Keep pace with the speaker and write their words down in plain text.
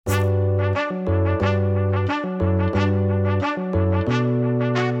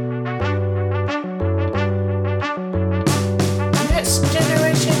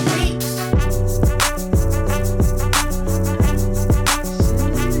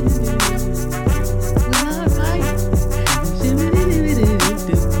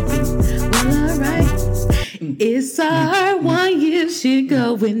shit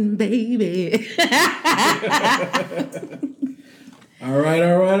going, baby. All right.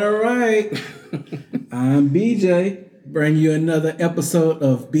 I'm BJ, bringing you another episode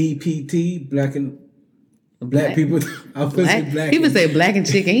of BPT, Black People. I was black. People say black and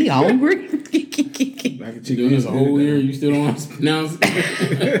chicken. He hungry. Black and chicken. Doing this a whole year, you still don't want to pronounce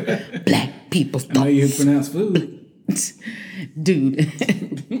it? Black people's thoughts. I know you pronounce food.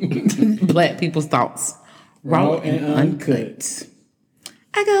 Dude. Black people's thoughts. Raw and uncut.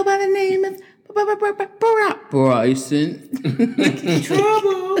 I go by the name of Bryson.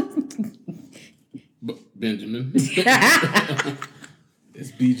 Trouble. Benjamin.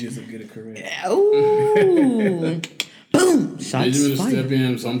 It's BJ's will get it correct. Ooh. Boom. Shots Benjamin will fired. step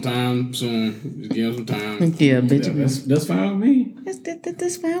in sometime soon. Just give him some time. Yeah, Benjamin. That's fine with me. That's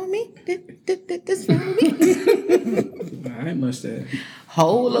fine with me. That's fine with me. I ain't much that.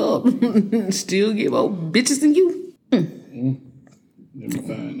 Hold up. Still give more bitches than you. It'll be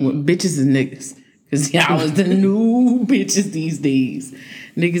fine. Well, bitches is niggas. Because y'all is the new bitches these days.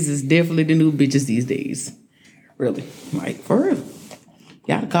 Niggas is definitely the new bitches these days. Really. Like, for real.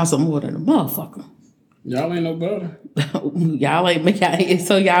 Y'all cost some more than a motherfucker. Y'all ain't no better. Y'all ain't make y'all,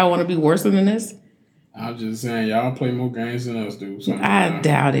 so y'all want to be worse than this? I'm just saying, y'all play more games than us do. I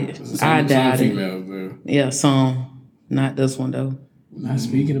doubt it. Some females do. Yeah, some. Not this one, though. Not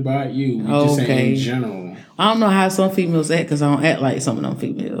speaking about you. We just saying in general. I don't know how some females act because I don't act like some of them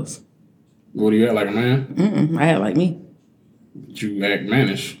females. What do you act like, a man? I act like me. But you act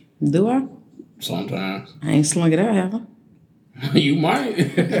mannish. Do I? Sometimes. I ain't slung it out, have I? You might.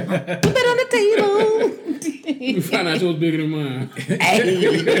 Put that on the table. You find out yours bigger than mine. Hey.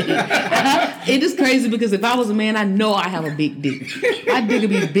 It is crazy because if I was a man, I know I have a big dick. My dick would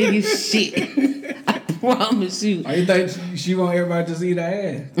be big as shit. I promise you. Oh, you think she want everybody to see the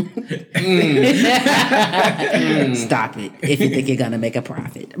ass? Stop it if you think you're going to make a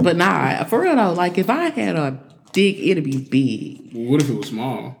profit. But nah, for real though, like if I had a dick, it'd be big. Well, what if it was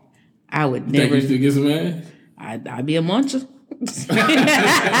small? I would Think never. you still get some ass? I'd be a muncher.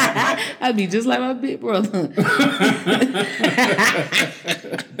 I'd be just like my big brother.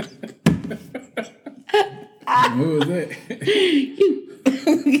 Who was that? You.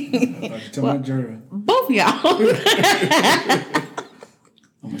 Tell my journal. Both of y'all.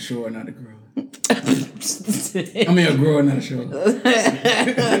 I'm a short, not a girl. I mean, a girl, not a short.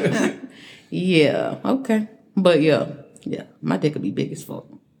 Yeah, okay. But yeah, my dick would be big as fuck.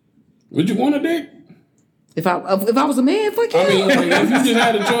 Would you want a dick? If I was a man, fuck yeah. I mean, like, if you just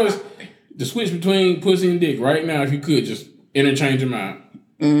had a choice to switch between pussy and dick right now, if you could just interchange them out.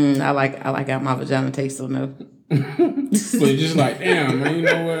 I like how my vagina tastes so no. But just like, damn, man, you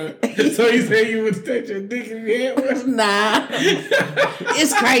know what? So you say you would touch your dick if you had one? Nah.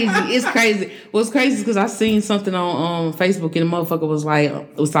 It's crazy. What's crazy is because I seen something on Facebook and the motherfucker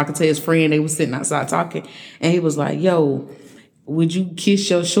was talking to his friend. They was sitting outside talking. And he was like, yo, would you kiss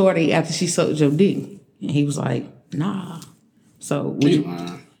your shorty after she sucked your dick? And he was like, nah. So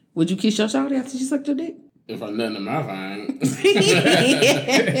would you kiss your shorty after she sucked your dick? If I'm nothing in my fine.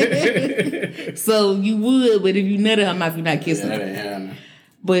 So you would, but if you nutted her mouth, you're not kissing That her. ain't happening.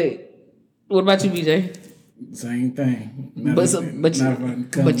 But what about you, BJ? Same thing.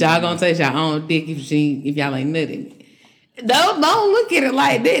 But y'all gonna taste your own dick if y'all ain't nutting. Don't look at it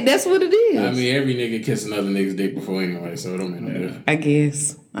like that. That's what it is. I mean, every nigga kiss another nigga's dick before anyway, so it don't make no difference. I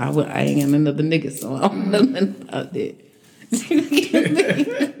guess I ain't got another nigga, so I don't know nothing about that.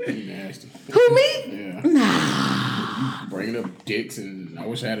 You nasty. Who, me? Yeah. Nah. Bringing up dicks and I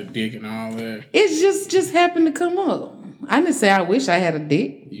wish I had a dick and all that. It's just happened to come up. I didn't say I wish I had a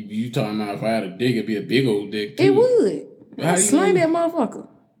dick. You talking about if I had a dick, it'd be a big old dick too. It would. How you Slang know? that motherfucker.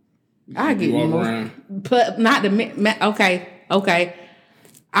 I get walk more. around. But not the okay.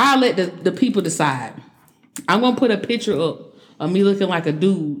 I'll let the people decide. I'm gonna put a picture up of me looking like a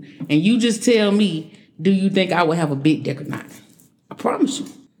dude, and you just tell me, do you think I would have a big dick or not? I promise you.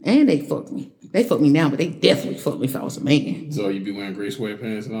 And they fuck me. They fuck me now, but they definitely fuck me if I was a man. So you be wearing gray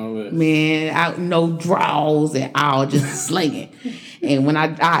sweatpants and all that? Man, no draws at all, just slinging. And when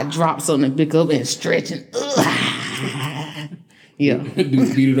I drop something, pick up and stretching. Yeah.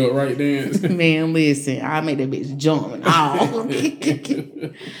 Do beat it up right dance. Man, listen, I make that bitch jump and all.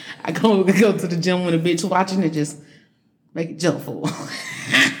 I go to the gym when a bitch watching it, just make it jump for her.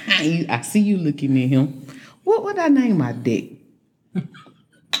 I see you looking at him. What would I name my dick?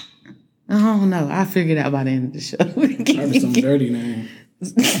 I don't know. I figured out by the end of the show. Probably some dirty name.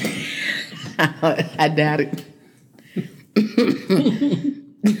 I doubt it.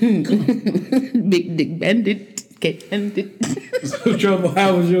 Big Dick Bandit. Bandit. So, Trouble,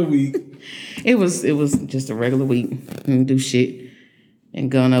 how was your week? It was just a regular week. Didn't do shit.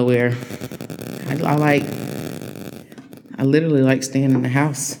 and go nowhere. I literally like staying in the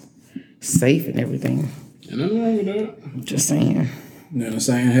house, safe and everything. And nothing wrong with that. Just saying. Nothing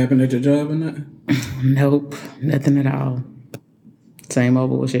saying happened at your job or not? Nope, nothing at all. Same old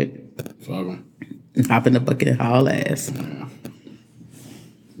bullshit. Fuck 'em. Hop in the bucket and haul ass.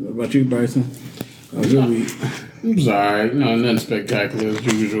 What about you, Bryson? How was your week? It was alright. Nothing spectacular as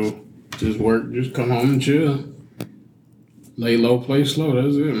usual. Just work, just come home and chill. Lay low, play slow.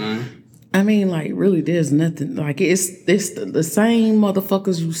 That's it, man. I mean, like, really, there's nothing. Like, it's the same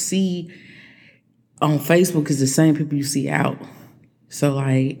motherfuckers you see on Facebook is the same people you see out. So,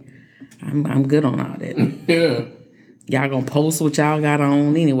 like, I'm good on all that. Yeah. Y'all gonna post what y'all got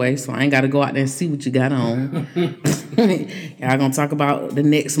on anyway, so I ain't gotta go out there and see what you got on. Y'all gonna talk about the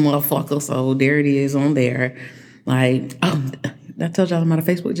next motherfucker, so there it is on there. Like, I told y'all I'm out of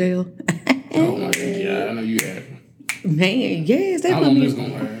Facebook jail. Oh my God, yeah, I know you have. Man, yes, they How put long me. this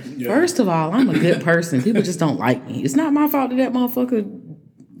gonna last? First of all, I'm a good person. People just don't like me. It's not my fault that motherfucker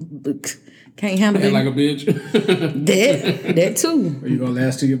can't handle Act me. like a bitch. That too. Are you gonna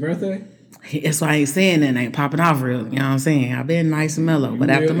last till your birthday? That's why I ain't saying that. I ain't popping off real. You know what I'm saying? I've been nice and mellow,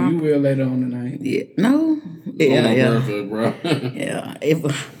 but after You will later on tonight. no, yeah, my yeah, birthday, bro. yeah. If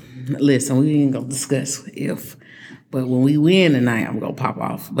listen, we ain't gonna discuss if, but when we win tonight, I'm gonna pop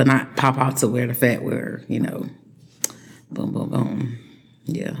off, but not pop off to where the fat where boom, boom, boom.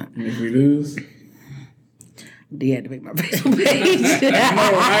 Yeah. And if we lose, Deactivate my Facebook page.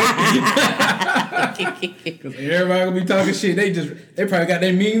 because everybody gonna be talking shit. They probably got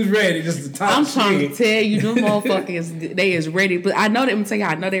their memes ready just to talk I'm shit. trying to tell you, them motherfuckers, they is ready. But I know them. Tell you,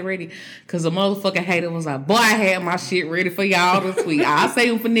 I know they ready. Cause the motherfucking hater was like, "Boy, I had my shit ready for y'all this week. I'll say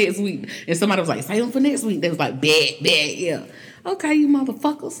them for next week." And somebody was like, "Say them for next week." They was like, "Bet, yeah." Okay, you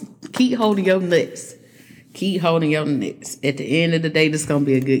motherfuckers, keep holding your nuts. Keep holding your nuts. At the end of the day, this is gonna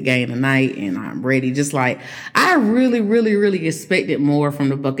be a good game tonight, and I'm ready. Just like I really, really, really expected more from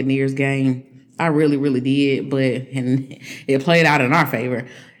the Buccaneers game. I really, really did, but it played out in our favor.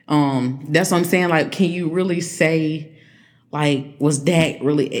 That's what I'm saying. Like, can you really say, like, was Dak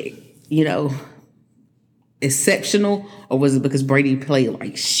really, exceptional, or was it because Brady played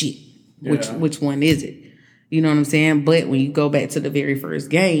like shit? Yeah. Which one is it? You know what I'm saying? But when you go back to the very first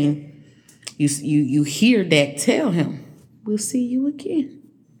game. You hear Dak tell him, "We'll see you again,"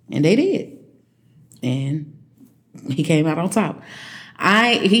 and they did, and he came out on top.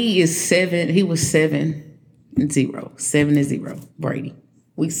 He was 7-0, 7-0. Brady,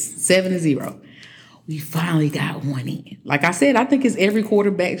 we 7-0. We finally got one in. Like I said, I think it's every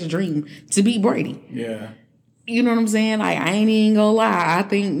quarterback's dream to beat Brady. Yeah. You know what I'm saying? Like, I ain't even gonna lie. I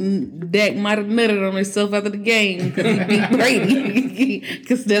think Dak might have nutted on himself after the game because he beat Brady.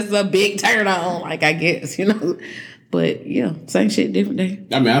 Because that's a big turn on, like, I guess, But, yeah, same shit, different day.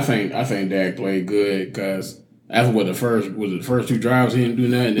 I mean, I think Dak played good because after the first two drives, he didn't do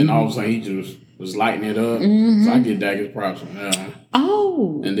nothing. Then all of a sudden, he just was lighting it up. Mm-hmm. So I get Dak his props on that one.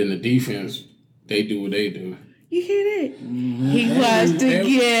 Oh. And then the defense, they do what they do. You hear that? Mm-hmm. He watched the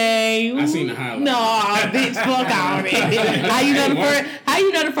game. I seen the highlights. No, bitch, fuck all that. How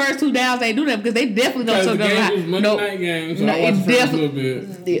you know the first two downs they do that? Because they definitely don't the took game them. was Monday night game, so I watched the first little bit.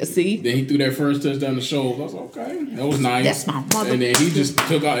 Yeah, see? Then he threw that first touchdown to Schultz. I was like, okay, that was nice. That's my mother. And then he just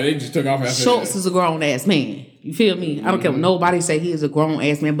took off. They just took off after Schultz that. is a grown ass man. You feel me? I don't care what nobody say. He is a grown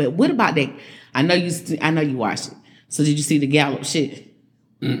ass man. But what about that? I know you watched it. So did you see the Gallup shit?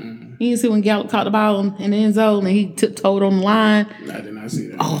 Mm-mm. You didn't see when Gallup caught the ball in the end zone and he tiptoed on the line? I did not see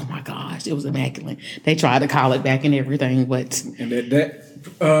that. Oh my gosh, it was immaculate. They tried to call it back and everything, but and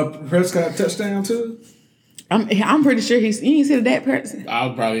that Prescott touchdown too. I'm pretty sure you didn't see that person. I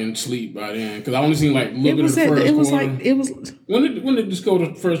was probably in sleep by then because I only seen like a little bit of the first quarter. When did the score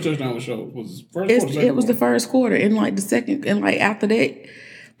the first touchdown was shown? Was it first quarter? It was the first quarter, and like the second, and like after that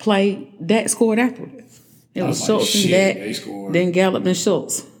play, Dak scored afterwards. It was Schultz and Dak, then Gallup and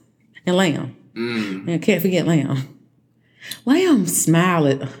Schultz and Lamb. And I can't forget Lamb. Lamb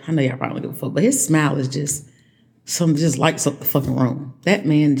smiled. I know y'all probably don't give a fuck, but his smile is just lights up the fucking room. That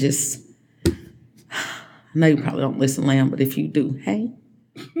man just. I know you probably don't listen, Lamb, but if you do, hey.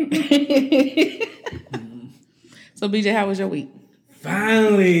 So, BJ, how was your week?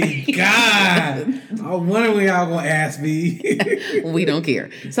 Finally, God. I was wondering when y'all gonna ask me. We don't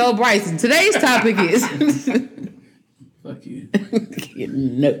care. So, Bryson, today's topic is. Fuck you.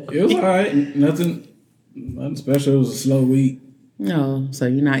 No. It was all right. Nothing special. It was a slow week. No, so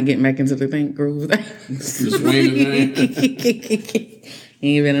you're not getting back into the groove. Just waiting, man. You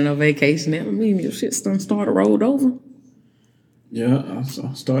ain't been on no vacation. That mean your shit's done started rolled over. Yeah, I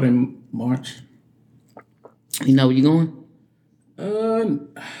started in March. You know where you going?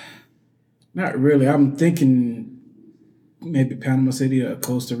 Not really. I'm thinking maybe Panama City or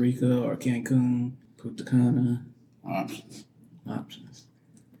Costa Rica or Cancun, Punta Cana. Options.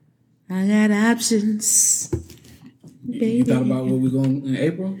 I got options. You thought about where we're going in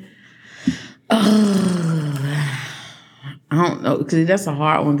April? I don't know, because that's a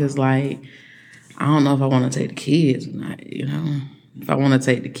hard one, because, like, I don't know if I want to take the kids or not, you know? If I want to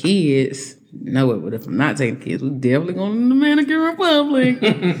take the kids, no, but if I'm not taking the kids, we're definitely going to the Dominican Republic.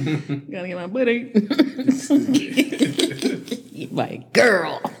 Gotta get my buddy. Like,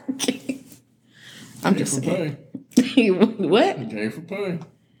 girl. I'm just saying. What? Gay for pay.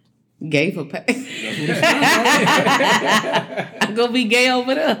 Gay for pay. I'm gonna be gay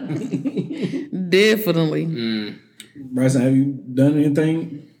over there. Definitely. Bryson, have you done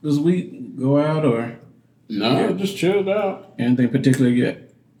anything this week? Go out or No, just chilled out. anything particular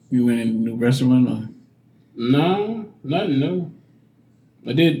yet? You went in a new restaurant or? No, nothing new.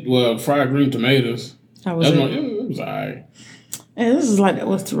 I did fried green tomatoes. How was It it? was alright. And this is like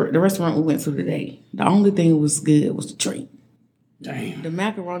the restaurant we went to today. The only thing that was good was the drink. Damn. The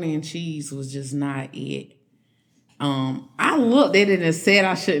macaroni and cheese was just not it. I looked at it and said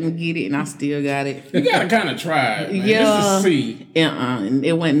I shouldn't get it, and I still got it. You gotta kind of try it, man, Yeah. just to see. And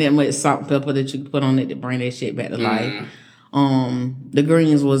it wasn't that much salt and pepper that you could put on it to bring that shit back to life. The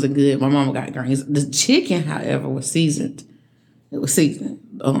greens wasn't good. My mama got greens. The chicken, however, was seasoned. It was seasoned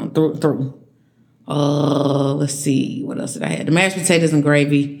through. Let's see, what else did I have? The mashed potatoes and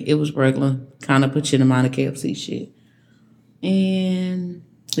gravy. It was regular. Kind of put you in the mind of KFC shit. And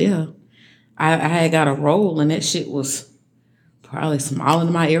yeah, I had got a roll, and that shit was probably smaller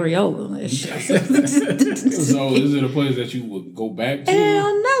than my areola. That shit. So is it a place that you would go back to?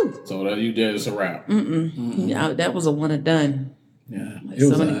 Hell no. So that you did, it's a wrap. Yeah, that was a one and done. Yeah, Like it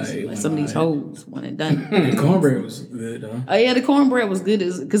was some of these hoes one and done. The cornbread was good though. Oh yeah, the cornbread was good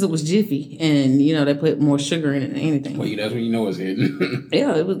because it was Jiffy, and you know they put more sugar in it than anything. Well, that's when you know it's hidden.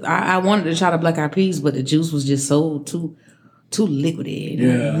 Yeah, it was. I wanted to try the black eyed peas, but the juice was just so too liquidy.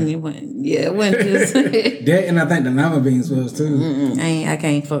 Yeah. And it wasn't just. That and I think the lima beans was too. I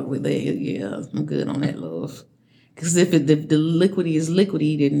can't fuck with that. Yeah, I'm good on that, love. Because if the liquidy is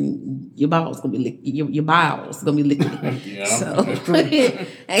liquidy, then your bowels gonna be your bowels gonna be liquidy. Yeah, So that's true. I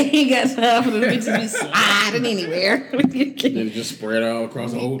ain't got time for the bitches to be sliding anywhere. Then it just spread out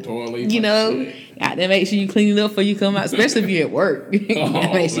across the whole toilet. You know, got to make sure you clean it up before you come out, especially if you're at work. Make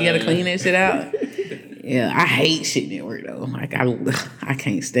sure you gotta clean that shit out. Yeah, I hate shitting at work though. Like I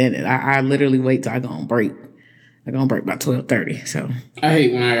can't stand it. I literally wait till I go on break. I go on break by 12:30. So I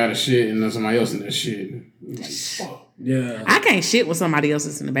hate when I got a shit and then somebody else in that shit. Like, fuck. Yeah. I can't shit when somebody else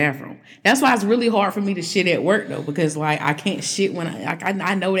is in the bathroom. That's why it's really hard for me to shit at work though, because like I can't shit when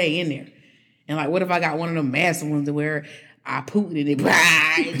I know they in there. And like, what if I got one of them massive ones to where I pooped and it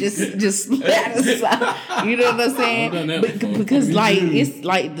just splatters out. You know what I'm saying? Because like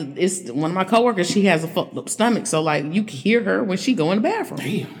it's one of my coworkers. She has a fucked up stomach, so like you can hear her when she go in the bathroom.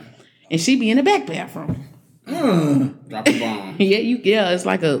 Damn. And she be in the back bathroom. Drop a bomb. It's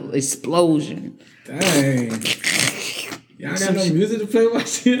like a explosion. Dang. Y'all got no music to play while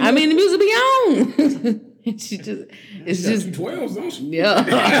she I mean, the music be on. It's just 12s, don't you? yeah,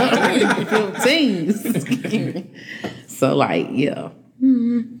 15s. So like, yeah,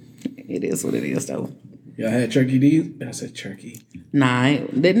 it is what it is though. Y'all had turkey D's? I said turkey. Nah,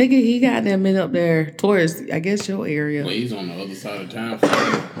 that nigga, he got them in up there towards, I guess, your area. Well, he's on the other side of town.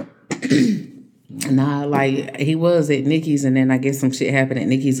 Nah, like he was at Nikki's, and then I guess some shit happened at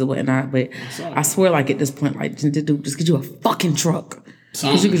Nikki's or whatnot. But I swear, like at this point, like dude, just get you a fucking truck,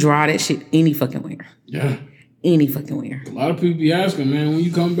 because you can drive that shit any fucking where. Yeah. Any fucking where. A lot of people be asking, man, when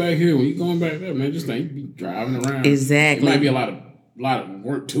you come back here, when you going back there, man, just think you be driving around. Exactly. It might be a lot of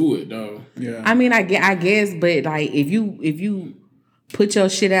work to it, though. Yeah. I mean, I guess, but like if you put your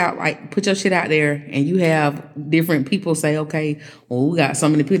shit out there, and you have different people say, okay, well, we got so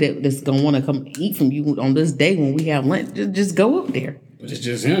many people that's gonna want to come eat from you on this day when we have lunch. Just go up there. But it's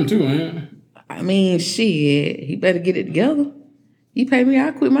just him too, man. I mean, shit, he better get it together. He pay me, I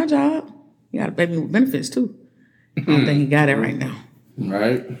quit my job. You gotta pay me with benefits too. I don't think he got it right now.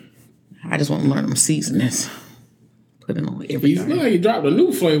 Right. I just want to learn them seasonings. Put it on everything. He dropped a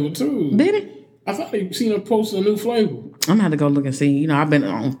new flavor too. Did he? I thought he seen him post a new flavor. I'm gonna have to go look and see. You know, I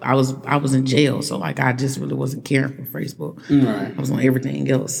was in jail, so like I just really wasn't caring for Facebook. Right. I was on everything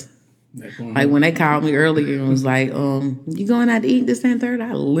else. Like when they called me earlier and was like, you going out to eat this and third?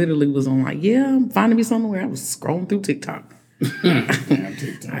 I literally was on like, yeah, I'm finding me somewhere. I was scrolling through TikTok. Damn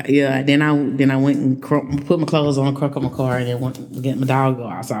TikTok. Yeah, then I went and put my clothes on, crunk up my car, and then went to get my dog go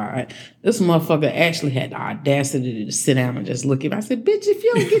outside. This motherfucker actually had the audacity to sit down and just look at me. I said, bitch, if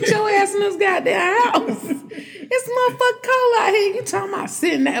you don't get your ass in this goddamn house, it's motherfucking cold out here. You talking about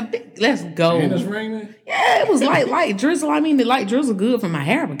sitting there? Let's go. And it's raining? Yeah, it was light drizzle. I mean, the light drizzle good for my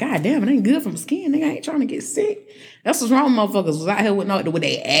hair, but goddamn, it ain't good for my skin. Nigga, I ain't trying to get sick. That's what's wrong with motherfuckers. Was out here with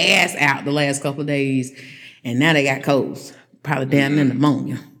their ass out the last couple of days, and now they got colds. Probably down in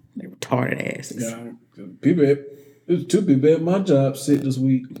pneumonia. They retarded asses. Yeah, there's 2 people at my job sick this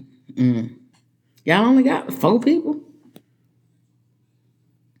week. Y'all only got 4 people?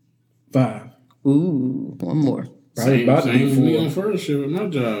 5. Ooh, one more. Probably about to be Same me 4. on first shift at my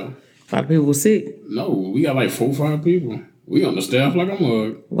job. 5 people were sick. No, we got like 4 or 5 people. We on the staff like a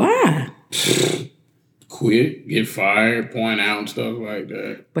mug. Why? Quit, get fired, point out and stuff like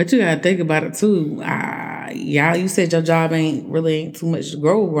that. But you gotta think about it too. Y'all, you said your job ain't too much to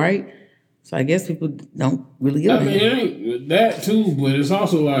grow, right? So I guess people don't really get I mean, it ain't that too, but it's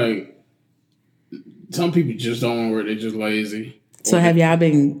also like some people just don't want to work. They're just lazy. So have y'all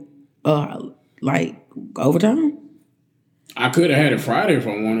been like overtime? I could have had it Friday if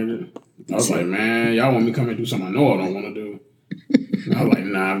I wanted it. I was like, man, y'all want me to come and do something I know I don't want to do. And I was like,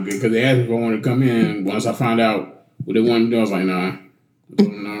 nah, I'm good. Because they asked me if I wanted to come in. Once I found out what they wanted to do, I was like, nah. I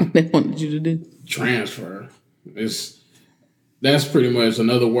told them, no. They wanted you to do Transfer. That's pretty much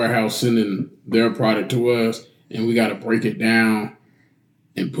another warehouse sending their product to us, and we got to break it down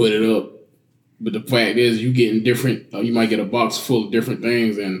and put it up. But the fact is, you getting different. You might get a box full of different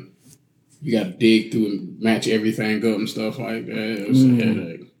things, and you got to dig through and match everything up and stuff like that. It's a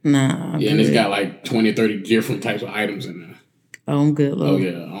headache. Nah. Yeah, and it's got like 20, 30 different types of items in there. Oh, I'm good, love. Oh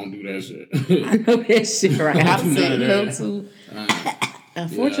yeah, I don't do that shit. I know that shit, right? I'm None of sick, that. though, too.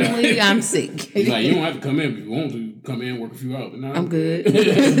 Unfortunately, I'm sick. He's like, you don't have to come in if you want to. Come in, work a few hours. No, I'm good.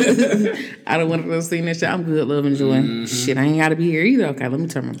 I don't want to go see that shit. I'm good, love, enjoying. Shit, I ain't got to be here either. Okay, let me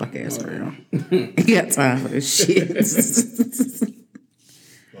turn my buck ass around. You got time for this shit.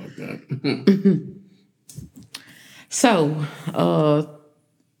 Fuck that. So,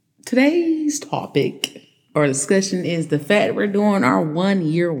 today's topic or discussion is the fact we're doing our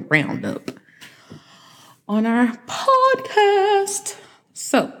 1-year roundup on our podcast.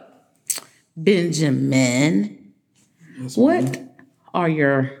 So, Benjamin, what are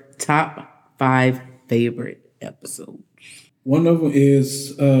your top 5 favorite episodes? One of them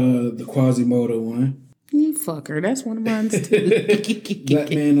is the Quasimodo one. You fucker, that's one of mine too. Black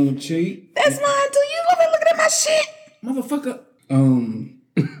Man on the Cheat. That's mine too. You over looking at my shit? Motherfucker.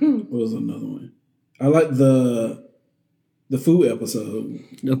 What was another one? I like the food episode.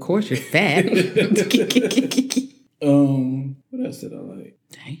 Of course you're fat. What else did I like?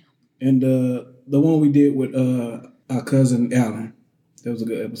 Damn. And the one we did with our cousin Alan. That was a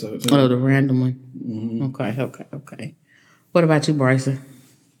good episode too. Oh, the random one. Okay. What about you, Bryson?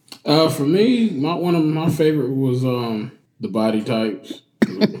 For me, one of my favorite was the body types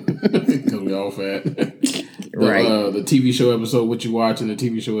because we all fat. Right. The TV show episode, What You Watching, the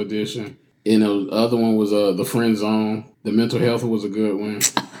TV show edition. And the other one was the Friend Zone. The mental health was a good one.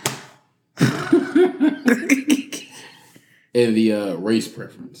 And the race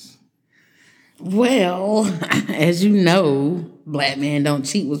preference. Well, as you know, Black Man Don't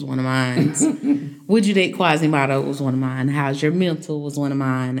Cheat was one of mine. Would You Date Quasimodo was one of mine. How's Your Mental was one of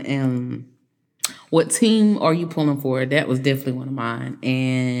mine. What Team Are You Pulling For? That was definitely one of mine.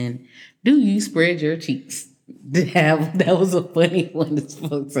 And Do You Spread Your Cheeks? That was a funny one as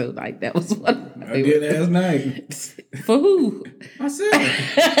fuck. So like that was one of my I did last night. For who? Myself.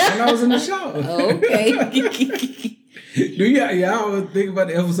 When I was in the shower. Okay. Do y'all think about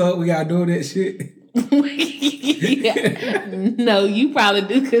the episode we gotta do that shit? Yeah. No, you probably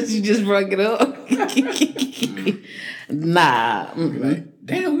do because you just brought it up. Nah. Like,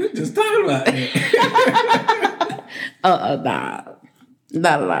 damn, we just talking about that. Nah.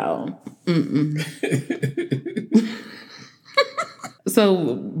 Not at all.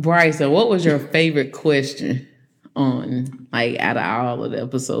 So, Bryson, what was your favorite question on, like, out of all of the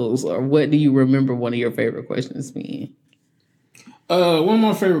episodes? Or what do you remember one of your favorite questions being? One of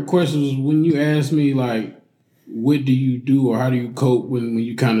my favorite questions was when you asked me, like, what do you do or how do you cope when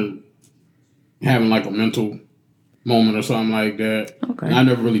you kind of having, like, a mental moment or something like that. Okay. And I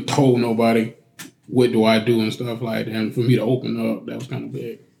never really told nobody what do I do and stuff like that. And for me to open up, that was kind of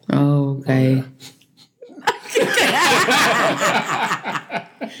big. Oh, okay. Yeah.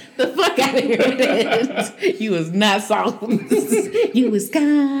 The fuck out of here with that. You was not soft. You was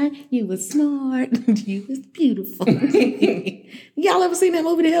kind. You was smart. You was beautiful. Y'all ever seen that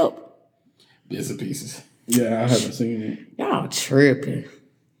movie, The Help? Bits and pieces. Yeah, I haven't seen it. Y'all tripping.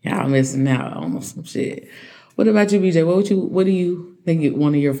 Y'all missing out on some shit. What about you, BJ? What do you think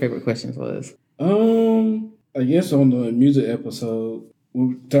one of your favorite questions was? I guess on the music episode, we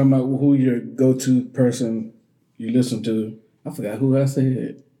were talking about who your go-to person you listen to. I forgot who I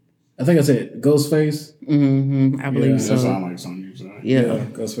said. I think I said Ghostface. I believe so. That sounds like something you said. Yeah.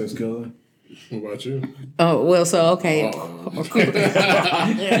 Ghostface Killer. What about you? Oh, well, so, okay. You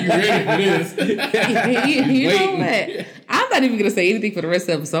ready for this? you know what? I'm not even going to say anything for the rest of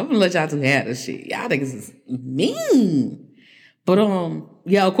the episode. I'm going to let y'all two have this shit. Y'all niggas is mean. But,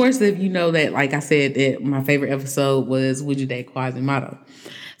 yeah, of course, if you know that, like I said, that my favorite episode was Would You Date Quasimodo?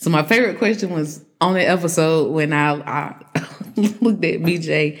 So my favorite question was on the episode when I looked at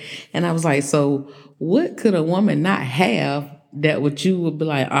BJ and I was like, so what could a woman not have that what you would be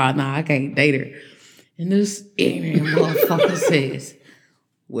like, nah, I can't date her? And this ignorant motherfucker says,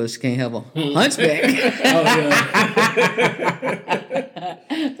 well, she can't have a hunchback.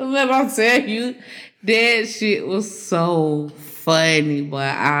 Let me tell you, that shit was so funny,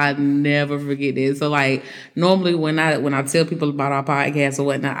 but I never forget it. So like normally when I tell people about our podcast or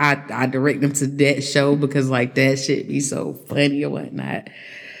whatnot, I direct them to that show because like that shit be so funny or whatnot.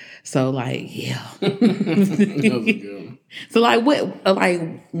 So like yeah. So like what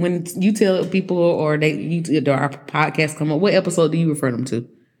like when you tell people or our podcast come up, what episode do you refer them to?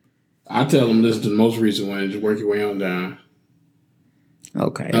 I tell them listen to the most recent one and just work your way on down.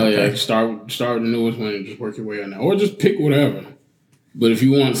 Okay. Yeah, start with the newest one and just work your way on down. Or just pick whatever. But if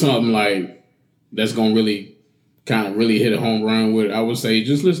you want something like that's gonna really kind of really hit a home run with it, I would say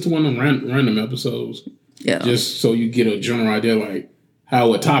just listen to one of them random episodes. Yeah. Just so you get a general idea like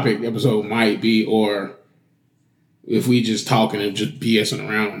how a topic episode might be, or if we just talking and just BSing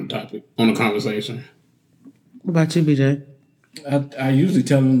around on the topic, on the conversation. What about you, BJ? I usually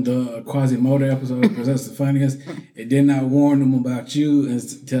tell them the Quasimodo episode because that's the funniest. And then I warn them about you and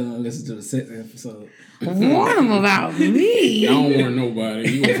tell them to listen to the sex episode. Warn them about me. I don't warn nobody.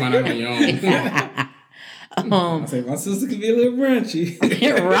 You gonna find out on your own. I say my sister can be a little raunchy.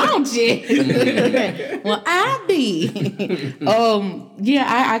 Raunchy. Well, I be. Yeah,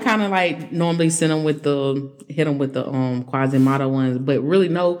 I kind of like normally hit them with the Quasimodo ones, but really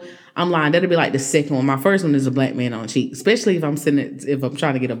no, I'm lying. That'll be like the second one. My first one is a black man on cheat, especially if I'm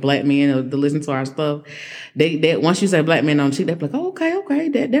trying to get a black man to listen to our stuff. They once you say black man on cheat, they're like, oh, okay,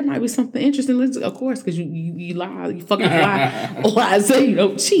 that might be something interesting. Listen, of course, because you lie, you fucking lie. Or I say you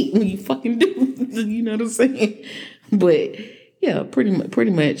don't cheat when you fucking do. You know what I'm saying? But yeah, pretty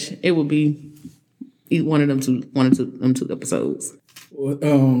much it would be one of them two episodes. What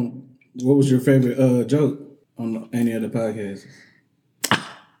was your favorite joke on any of the podcasts?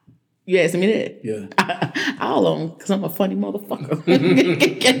 You asking me that? Yeah. All on, because I'm a funny motherfucker.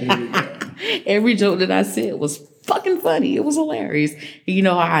 Every joke that I said was fucking funny. It was hilarious. And you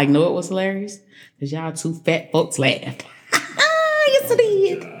know how I know it was hilarious? Because y'all two fat folks laughed. Yes, it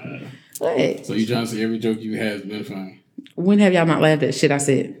did. What? So you trying to say every joke you had has been funny? When have y'all not laughed at shit I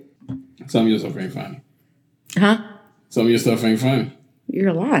said? Some of your stuff ain't funny. Huh? Some of your stuff ain't funny.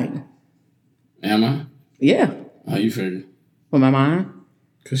 You're lying. Am I? Yeah. How you figure? With my mind?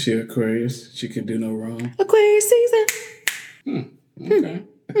 Because she Aquarius. She can do no wrong. Aquarius season. Okay.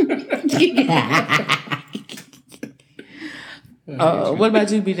 What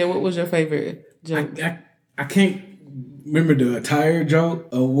about you, BJ? What was your favorite joke? I can't remember the entire joke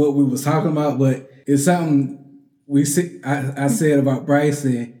of what we was talking about, but it's something I said about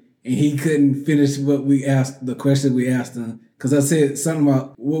Bryson, and he couldn't finish the question we asked him. Because I said something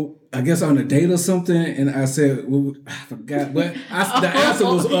about, well, I guess on a date or something, and I said, well, I forgot, but the answer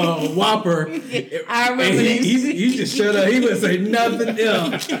was Whopper. I remember that. He just shut up. He wouldn't say nothing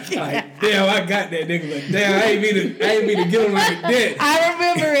else. Like, damn, I got that nigga. But damn, I ain't mean to get him like that. I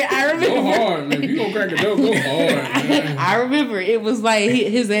remember it. Go hard, man. If you gonna crack a joke, go hard, man. I remember it was like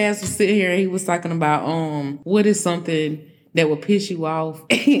his ass was sitting here and he was talking about what is something that would piss you off on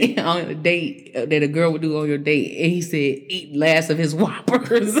a date that a girl would do on your date, and he said eat last of his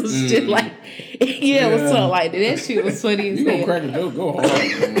Whoppers and shit like, what's up like that shit was funny as You gonna hell. crack a joke, go hard,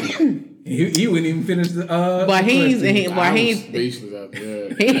 man. He wouldn't even finish the But he's speechless out there. I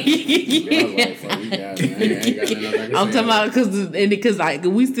was like, fuck, you got it, man. I ain't got nothing I can I'm say. talking about because like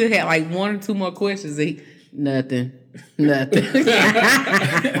we still had like one or two more questions. Nothing.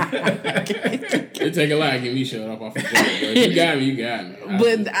 It take a lot to get me shut off off a joke, but you got me.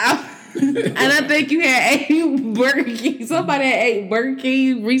 And I think you had ate Burger King. Somebody had ate Burger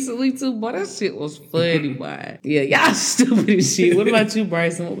King recently too, but that shit was funny. Why? Yeah, y'all stupid as shit. What about you,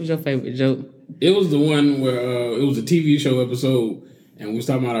 Bryson? What was your favorite joke? It was the one where it was a TV show episode, and we was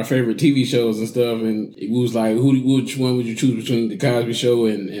talking about our favorite TV shows and stuff, and we was like, which one would you choose between The Cosby Show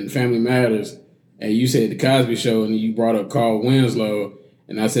and Family Matters? And you said The Cosby Show, and you brought up Carl Winslow,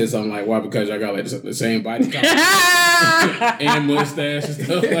 and I said something like, why? Because y'all got like the same body type and mustache and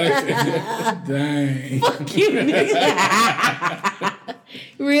stuff like that. Dang. Fuck you, nigga.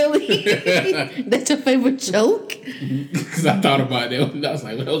 Really? That's your favorite joke? Because I thought about that. I was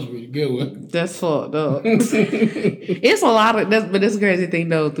like, well, that was a really good one. That's fucked up. It's a lot of but this crazy thing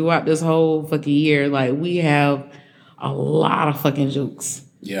though, throughout this whole fucking year, like we have a lot of fucking jokes.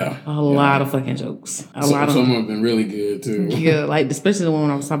 Yeah. A lot of fucking jokes. Some of them have been really good too. Yeah, like especially the one when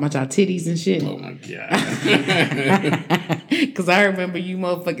I was talking about y'all titties and shit. Oh my God. Because I remember you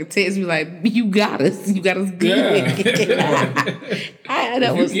motherfucking text me like, you got us good. Yeah.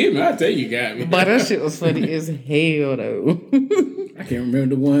 That was, you get me, I'll tell you got me. but that shit was funny as hell though. I can't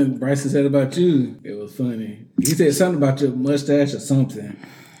remember the one Bryson said about you. It was funny. He said something about your mustache or something.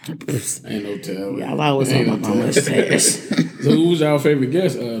 Ain't no telling. Y'all always talking about my mustache. So who was our favorite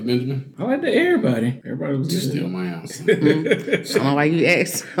guest, Benjamin? I like that everybody. Everybody was Just good. steal my answer. I don't know why you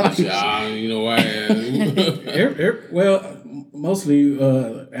asked. You know why? Well, mostly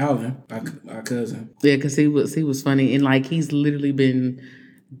Alan, our cousin. Yeah, because he was funny and like he's literally been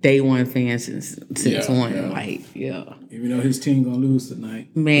day one fan since one. Yeah. Like, yeah. Even though his team gonna lose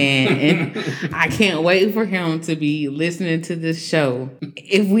tonight. Man, and I can't wait for him to be listening to this show.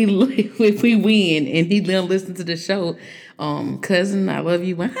 If we win and he didn't listen to the show, cousin, I love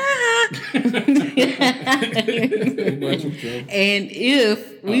you. And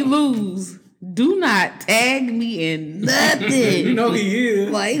if we lose, do not tag me in nothing. You know he is.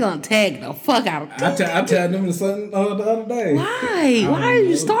 Like, he gonna tag the fuck out of me. I tagged him the other day. Why? Why are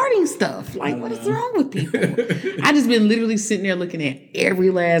you starting stuff? Like, what is wrong with people? I just been literally sitting there looking at every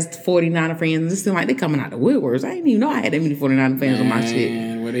last 49er fans. And it seems like they coming out the woodworks. I didn't even know I had that many 49er fans on my shit.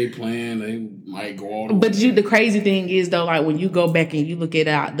 And when they playing, they might go all the But the crazy thing is though, like when you go back and you look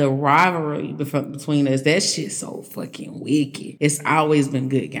at the rivalry between us, that shit's so fucking wicked. It's always been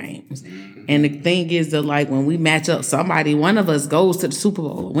good games. And the thing is that like when we match up somebody, one of us goes to the Super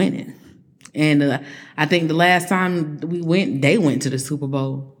Bowl winning. And I think the last time they went to the Super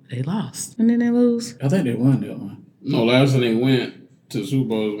Bowl, they lost. And then they lose. I think they won that one. No, last time they went to the Super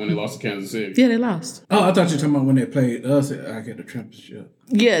Bowl was when they lost to Kansas City. Yeah, they lost. Oh, I thought you were talking about when they played us at the championship.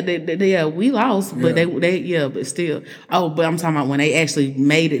 Yeah, we lost, but but still. Oh, but I'm talking about when they actually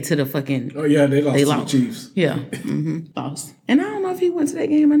made it to the fucking. Oh yeah, they lost to the Chiefs. Yeah, lost. And I don't know if he went to that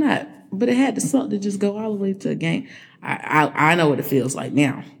game or not, but it had to suck to just go all the way to a game. I know what it feels like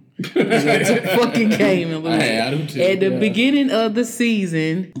now. To fucking game and lose. I do too. At the beginning of the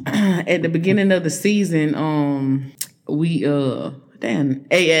season, we I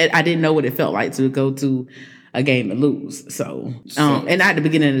didn't know what it felt like to go to a game and lose. So and not the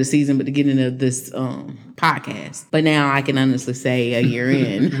beginning of the season, but the beginning of this podcast. But now I can honestly say a year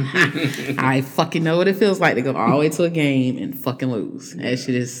in, I fucking know what it feels like to go all the way to a game and fucking lose. That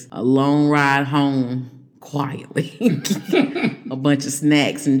shit is a long ride home quietly. A bunch of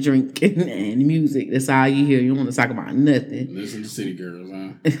snacks and drink and music. That's all you hear. You don't want to talk about nothing. Listen to City Girls, huh?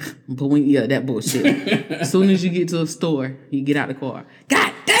 But that bullshit. As soon as you get to a store, you get out the car.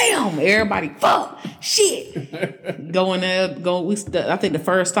 God damn, everybody, fuck, shit. Go in there, I think the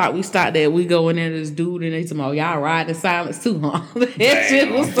first stop we stopped at, we go in there to this dude and they talking about, y'all ride in silence too, huh? That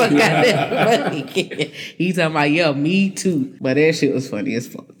shit was so goddamn funny. He talking about, yeah, me too. But that shit was funny as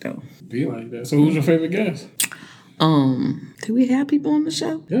fuck though. Be like that. So who's your favorite guest? Did we have people on the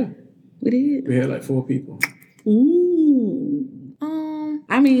show? Yeah. We did? We had like 4 people. Ooh.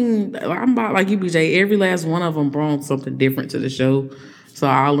 I mean, I'm about like you, BJ. Every last one of them brought something different to the show. So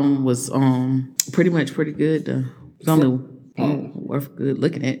all of them was pretty much pretty good. It was only worth good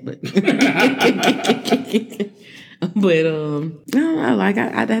looking at, but no, like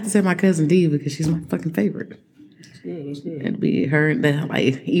I'd have to say my cousin D because she's my fucking favorite. That's good. It'd be her that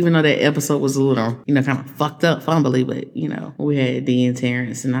like even though that episode was a little kind of fucked up, fumbly, but we had D and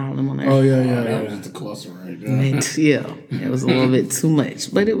Terrence and all of them on there. Oh yeah. That was the cluster right there. Yeah, it was a little bit too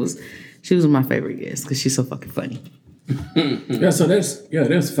much, but she was my favorite guest because she's so fucking funny. Yeah, so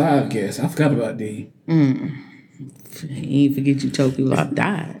there's 5 guests. I forgot about D. You ain't forget you told people I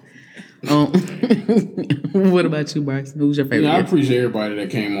died. What about you, Bryson? Who's your favorite? I guest? appreciate everybody that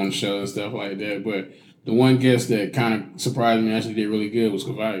came on the show and stuff like that, but the one guest that kind of surprised me actually did really good was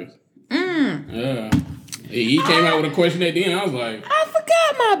Kavaius. Yeah. He came out with a question at the end. I was like, I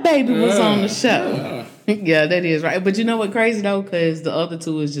forgot my baby was on the show. Yeah, that is right. But you know what crazy though? Because the other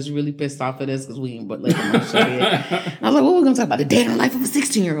two is just really pissed off at us because we ain't but let them on the show yet. I was like, what we gonna talk about? The day in the life of a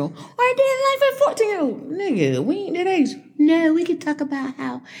 16-year-old. Why day in the life of a 14-year-old? Nigga, we ain't that age. No, we could talk about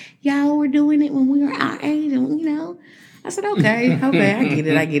how y'all were doing it when we were our age and you know. I said, okay,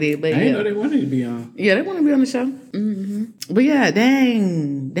 I get it. But I didn't know they wanted to be on. Yeah, they want to be on the show. Mm-hmm. But yeah,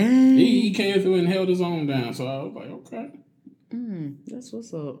 dang. He came through and held his own down, so I was like, okay. That's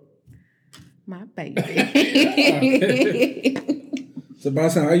what's up. My baby. So,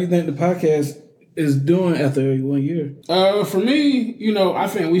 Boston, how you think the podcast is doing after 1 year? For me, you know, I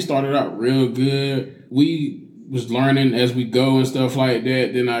think we started out real good. We was learning as we go and stuff like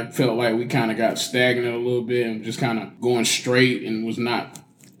that. Then I felt like we kind of got stagnant a little bit and just kind of going straight and was not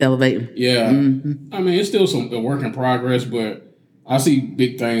elevating. Yeah. Mm-hmm. I mean, it's still a work in progress, but I see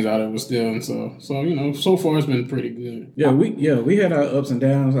big things out of it still. And so you know, so far it's been pretty good. Yeah, we had our ups and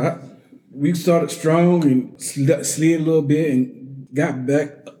downs. We started strong and slid a little bit and got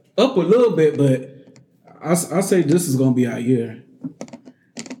back up a little bit, but I say this is going to be our year.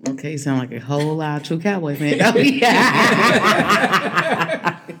 Okay, you sound like a whole lot of true cowboy fan.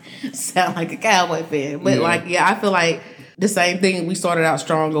 Sound like a cowboy fan. But I feel like the same thing. We started out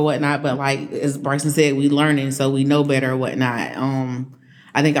strong or whatnot, but like as Bryson said, we learning, so we know better or whatnot.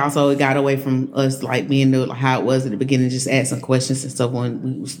 I think also it got away from us like being how it was at the beginning, just asking questions and stuff when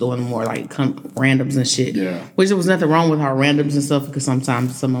we was doing more like randoms and shit. Yeah. Which there was nothing wrong with our randoms and stuff because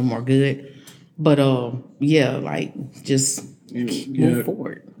sometimes some of them are good. But just move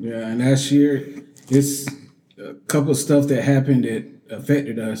forward. Yeah, and last year it's a couple of stuff that happened that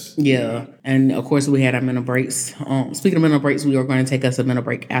affected us. Yeah, and of course we had our mental breaks. Speaking of mental breaks, we are going to take us a mental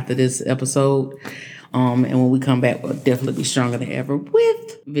break after this episode. And when we come back, we'll definitely be stronger than ever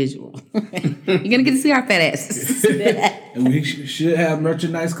with visual. You're gonna get to see our fat asses. And we should have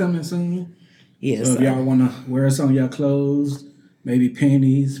merchandise coming soon. Yes. So if y'all want to wear some of y'all clothes, maybe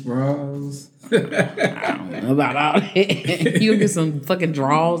panties, bras. I don't know about all that. You'll get some fucking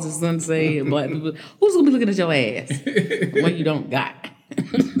draws or something say, but who's gonna be looking at your ass when you don't got?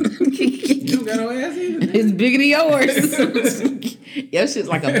 You don't got no ass either. It's bigger than yours. Your shit's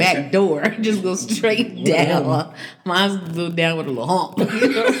like a back door. Just go straight down. Mine's go down with a little hump. You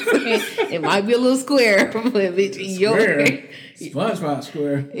know what I'm saying? It might be a little square, but bitch, yours. SpongeBob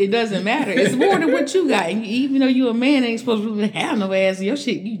square. It doesn't matter. It's more than what you got. Even though you a man, ain't supposed to really have no ass. Your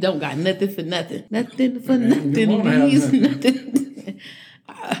shit, you don't got nothing for nothing. Nothing for nothing. Nothing.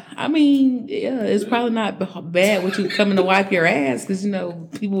 I mean, yeah, it's probably not bad what you coming to wipe your ass because, you know,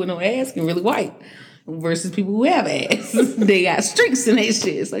 people with no ass can really wipe versus people who have ass. They got streaks in their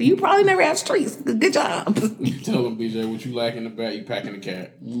shit. So you probably never have streaks. Good job. You tell them, BJ, what you lack in the back, you packing the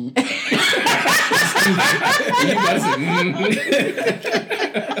cat.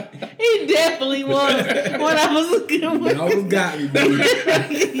 He definitely was. What I was looking at. You almost got me, baby.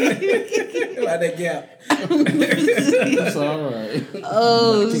 Like that gap. That's all right.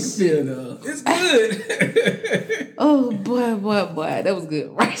 Oh, shit. It's good. Oh, boy. That was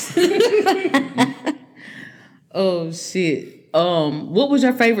good. Right. Oh, shit. What was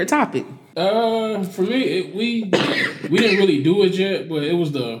your favorite topic? For me, we didn't really do it yet, but it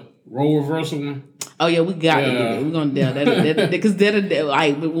was the role reversal one. Oh yeah, we got to do it. We're gonna do that because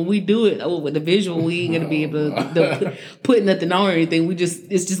like when we do it with the visual, we ain't gonna be able to put nothing on or anything.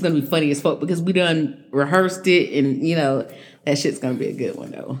 It's just gonna be funny as fuck because we done rehearsed it and you know that shit's gonna be a good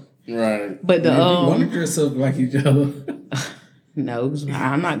one though. Right. But the you want to dress up like each other? No,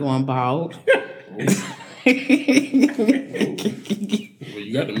 I'm not going bald. Well,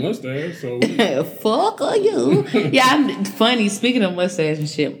 you got the mustache, so fuck are you? Yeah, funny. Speaking of mustache and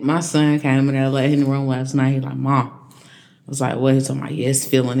shit, my son came in there in the room last night. He's like, "Mom," I was like, "What?" He's talking about, "Yes,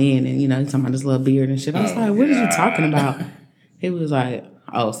 filling in," and you know, he's talking about this little beard and shit. I was like, "What are you talking about?" He was like,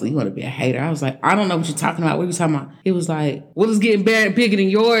 "Oh, so you want to be a hater?" I was like, "I don't know what you're talking about. What are you talking about?" He was like, "Well, it's getting bigger than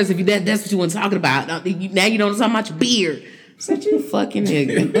yours. If that's what you want talking about. Now you don't talk about your beard." I said, "You fucking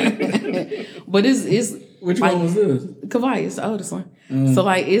nigga." But it's. Which one was this? Kawhi, it's the oldest one. So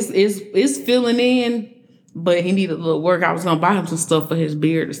like it's filling in, but he needed a little work. I was gonna buy him some stuff for his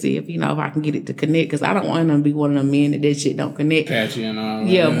beard to see if if I can get it to connect because I don't want him to be one of them men that shit don't connect. Patchy and all.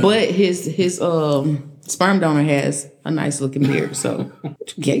 Yeah, but his sperm donor has a nice looking beard. So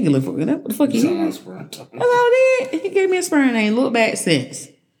giggling for what the fuck you doing? That's all I did. He gave me a sperm name. Look bad sense.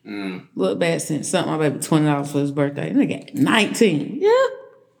 Look bad sense. Something my baby $20 for his birthday. Nigga, 19. Yeah.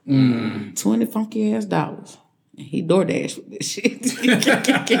 20 funky ass dollars. He DoorDash with this shit. I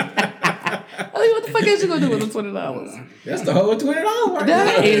mean, what the fuck is you gonna do with the $20? That's the whole $20 right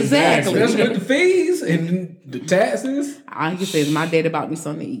That- there. exactly. That's with the fees and the taxes. All I can say is my daddy bought me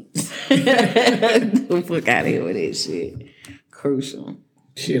something to eat. The fuck out of here with that shit. Crucial.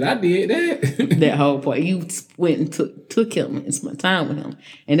 Shit, I did that. That whole part. You went and took him and spent time with him.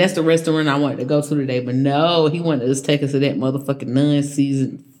 And that's the restaurant I wanted to go to today. But no, he wanted to just take us to that motherfucking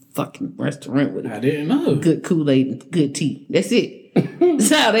non-seasoned fucking restaurant with I didn't know. good Kool-Aid and good tea. That's it.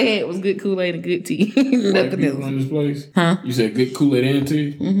 That's all they had was good Kool-Aid and good tea. White Nothing people else. in this place? Huh? You said good Kool-Aid and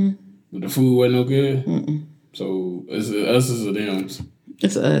tea? Mm-hmm. But the food wasn't no good? Mm-mm. So is it us as a them's?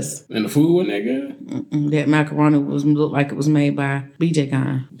 It's us. And the food wasn't that good? That macaroni looked like it was made by BJ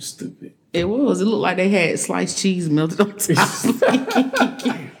Khan. Stupid. It was. It looked like they had sliced cheese melted on top.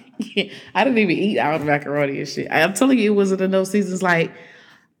 I didn't even eat all the macaroni and shit. I'm telling you, it wasn't enough seasons. Like,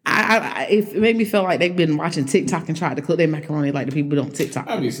 it made me feel like they've been watching TikTok and tried to cook their macaroni like the people on TikTok.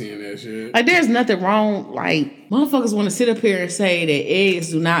 I be seeing that shit. Like, there's nothing wrong. Like, motherfuckers want to sit up here and say that eggs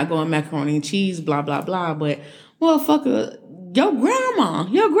do not go in macaroni and cheese, blah, blah, blah. But, motherfucker, your grandma,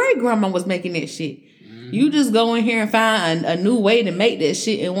 your great grandma was making that shit. You just go in here and find a new way to make that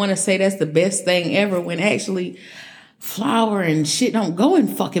shit and want to say that's the best thing ever when actually flour and shit don't go in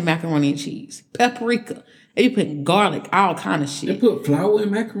fucking macaroni and cheese. Paprika. They put garlic, all kind of They shit. put flour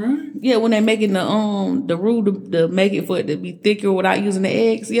in macaroni? Yeah, when they making the roux to make it for it to be thicker without using the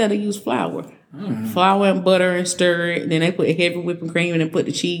eggs, yeah, they use flour. Flour and butter and stir it. And then they put heavy whipping cream and then put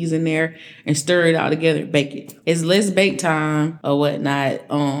the cheese in there and stir it all together and bake it. It's less bake time or whatnot.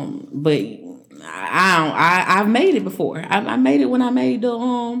 But I've made it before. I made it when I made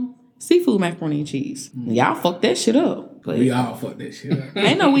the seafood macaroni and cheese. Y'all fucked that shit up. But We all fucked that shit up.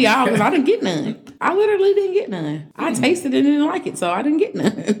 ain't no we all because I didn't get none. I literally didn't get none. I tasted it and didn't like it, so I didn't get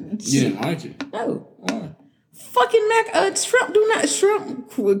none. You didn't like it? No. Why? Fucking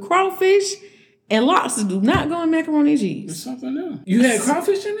shrimp, crawfish, and lobster do not go in macaroni and It's cheese. something new. You had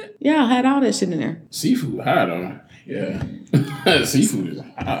crawfish in it? Yeah, I had all that shit in there. Seafood high though. Yeah. Seafood is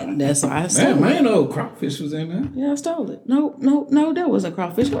high. That's why I stole Man, it. I didn't know crawfish was in there. Yeah, I stole it. No, that wasn't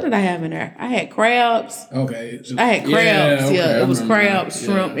crawfish. What did I have in there? I had crabs. Okay. I had crabs. okay, Yeah, I it was remember crabs, that.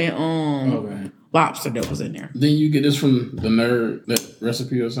 shrimp, Yeah. and Okay. lobster that was in there. Then you get this from the nerd, that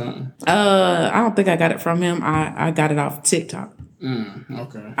recipe or something? I don't think I got it from him. I got it off TikTok.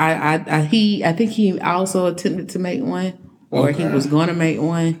 Okay. I think he also attempted to make one, or he Okay. was going to make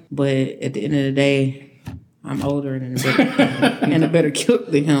one, but at the end of the day, I'm older and a better cook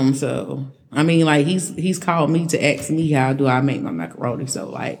than him. So I mean, like he's called me to ask me how do I make my macaroni. So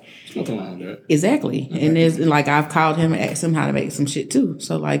like Nothing wrong with that. exactly, and there's like I've called him and asked him how to make some shit too.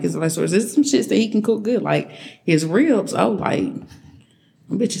 So like it's like so there's some shits that he can cook good, like his ribs. Oh, like them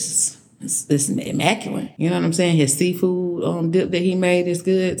bitches. It's immaculate. You know what I'm saying? His seafood dip that he made is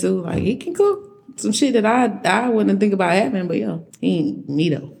good too. Like he can cook some shit that I wouldn't think about having, but yeah, he ain't me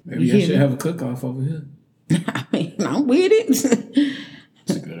though. Maybe You I hear should me? have a cook-off over here. I mean, I'm with it.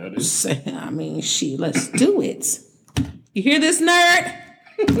 It's a good idea. I mean, shit, let's do it. You hear this, nerd?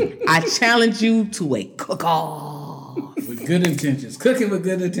 I challenge you to a cook-off. With good intentions. Cooking with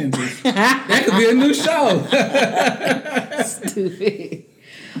good intentions. That could be a new show. Stupid.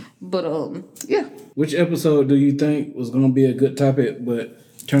 But yeah, Which episode do you think was going to be a good topic, but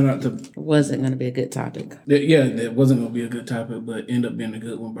turned out to... wasn't gonna be a good topic. that wasn't going to be a good topic, but end up being a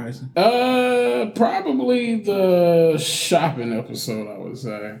good one, Bryson? Probably the shopping episode, I would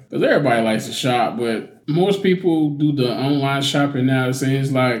say. Because everybody likes to shop, but most people do the online shopping now. It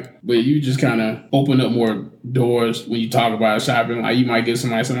seems like, but you just kind of open up more doors when you talk about shopping. Like you might get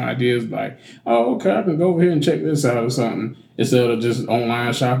somebody some ideas like, oh, okay, I can go over here and check this out or something. Instead of just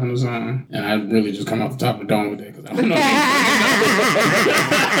online shopping or something. And I really just come off the top of the dome with that because I don't know.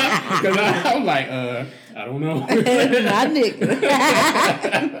 Because I'm like, I don't know. My nigga.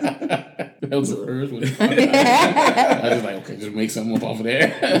 That was the first one. I was like, okay, just make something up off of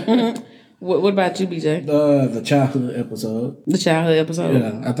there. What about you, BJ? The childhood episode. The childhood episode.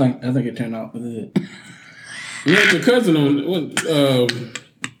 Yeah, I think it turned out good. You had your cousin on.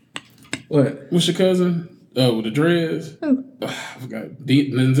 What? What's your cousin? With the dreads. I forgot.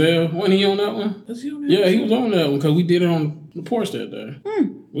 Denzel. Wasn't he on that one? Was he on that? Yeah, he was on that one because we did it on the porch that day.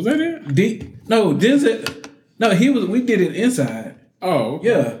 Was that it? Denzel. No, he was. We did it inside. Oh, okay.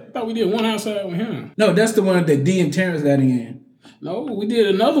 Yeah. I thought we did one outside with him. No, that's the one that D and Terrence got in. No, we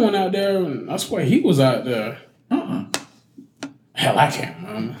did another one out there, and I swear he was out there. Hell, I can't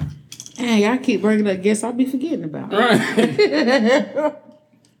remember. Hey, y'all keep bringing up guests I'll be forgetting about. Right.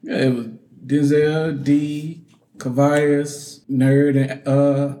 Yeah, it was Denzel, D, Cavias, Nerd, and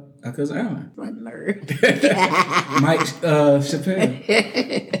our cousin Alan. Like nerd. Mike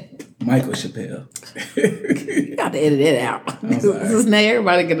Chappelle. Michael Chappelle. You got to edit it out. Because now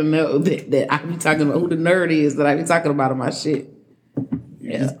everybody gonna know that I be talking about who the nerd is that I be talking about in my shit.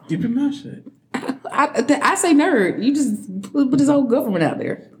 Just keep your mouth shut. I say nerd. You just put this whole government out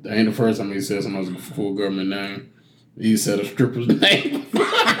there. That ain't the first time he said somebody's full government name. He said a stripper's name.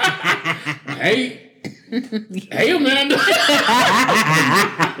 Hey, Amanda.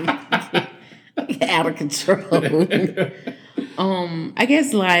 Out of control. I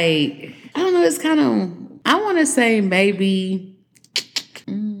guess I don't know. It's kind of. I want to say maybe.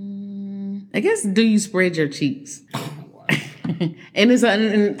 I guess do you spread your cheeks? And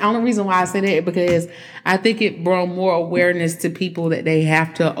the only reason why I say that because I think it brought more awareness to people that they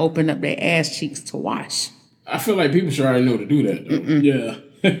have to open up their ass cheeks to wash. I feel like people should already know to do that, though. Yeah.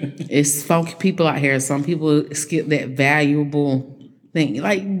 It's funky people out here. Some people skip that valuable thing.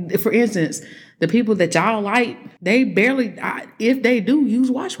 Like, for instance, the people that y'all like, they barely, if they do,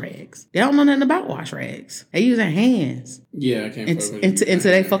 use wash rags. They don't know nothing about wash rags. They use their hands. Yeah, I can't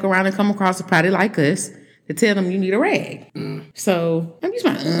until they fuck around and come across a party like us to tell them you need a rag. So, I'm just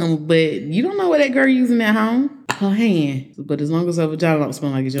like, but you don't know what that girl using at home. Her hand. But as long as her vagina don't smell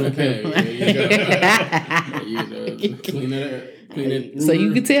like it's your clean it. So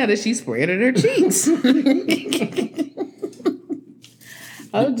you can tell that she spreaded her cheeks.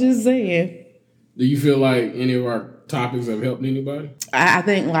 I'm just saying. Do you feel like any of our topics have helped anybody? I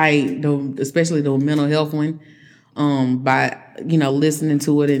think especially the mental health one, by listening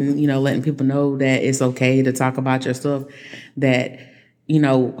to it and letting people know that it's okay to talk about your stuff, that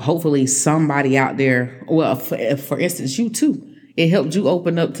hopefully somebody out there, well, for instance, you too, it helped you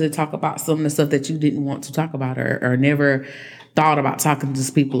open up to talk about some of the stuff that you didn't want to talk about or never thought about talking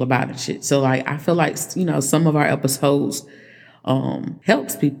to people about and shit. So I feel like some of our episodes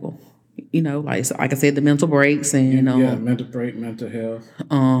helps people. Like I said, the mental breaks and mental break, mental health.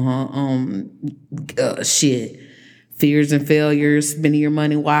 Shit. Fears and failures, spending your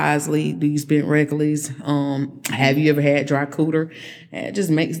money wisely. Do you spend recklessly? Have you ever had dry cooter? It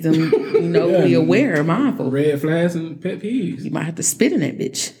just makes them, be aware, mindful. Red flags and pet peeves. You might have to spit in that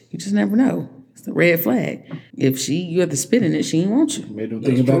bitch. You just never know. It's a red flag. If you have to spit in it, she ain't want you. Made them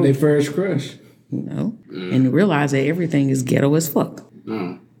think about their first crush. And realize that everything is ghetto as fuck.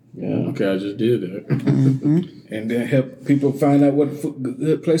 Oh. Yeah. Okay, I just did that. And then help people find out what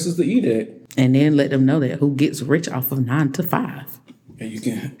good places to eat at. And then let them know that who gets rich off of 9 to 5. And you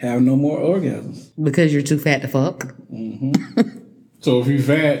can have no more orgasms. Because you're too fat to fuck. So if you're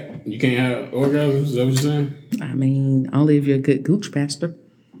fat, you can't have orgasms? Is that what you're saying? I mean, only if you're a good gooch master.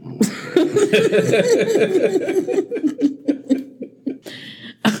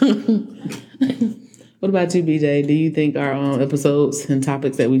 What about you, BJ? Do you think our episodes and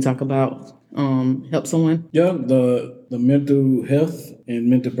topics that we talk about help someone? Yeah, the mental health and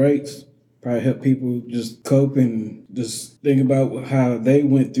mental breaks probably help people just cope and just think about how they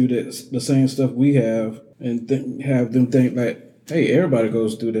went through the same stuff we have and have them think like, hey, everybody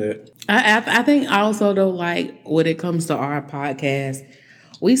goes through that. I think also, though, like when it comes to our podcast,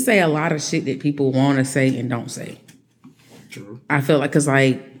 we say a lot of shit that people want to say and don't say. True. I feel like, because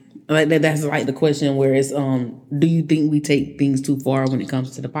that's like the question where it's, do you think we take things too far when it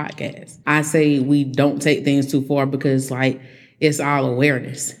comes to the podcast? I say we don't take things too far because it's all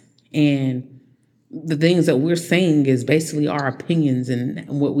awareness. And the things that we're saying is basically our opinions and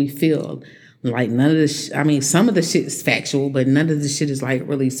what we feel. Like none of this, some of the shit is factual, but none of the shit is like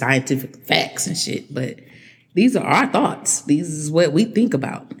really scientific facts and shit. But these are our thoughts. These is what we think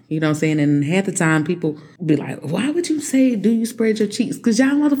about. You know what I'm saying? And half the time people be like, why would you say, do you spread your cheeks? Because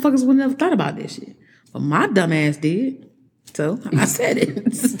y'all motherfuckers would never thought about this shit. But my dumb ass did. So I said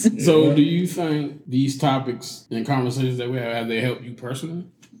it. So do you think these topics and conversations that we have they helped you personally?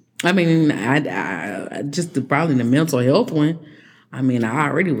 I mean, I just probably the mental health one. I mean, I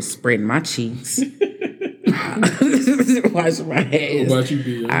already was spreading my cheeks. Wash my hands. What about you,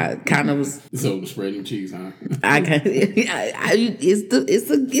 B? I kind of was. So spreading cheeks, huh?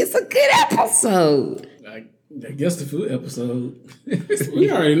 It's a good episode. I guess the food episode.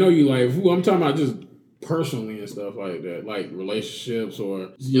 We already know you like food. I'm talking about just personally and stuff like that, like relationships or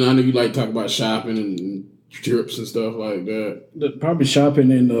I know you like talk about shopping and trips and stuff like that. Probably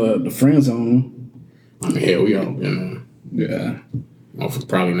shopping in the friend zone. I mean, hell, we all Yeah. Well,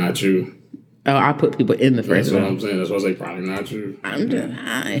 probably not you. Oh, I put people in the friend zone. That's what I'm saying. That's why I say probably not you. I'm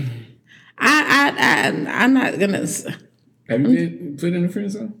not gonna. Have you been put in the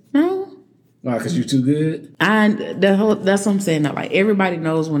friend zone? No. Why? Because you're too good. That's what I'm saying. That like everybody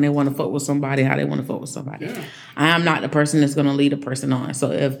knows when they want to fuck with somebody, how they want to fuck with somebody. Yeah. I am not the person that's gonna lead a person on.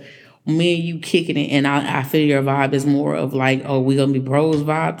 So if me and you kicking it, and I feel your vibe is more of like, oh, we're gonna be bros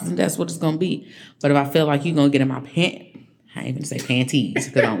vibes, and that's what it's gonna be. But if I feel like you're gonna get in my pants, I ain't even say panties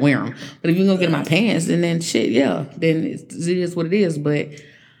because I don't wear them. But if you're gonna get in my pants, then shit, yeah, then it is what it is. But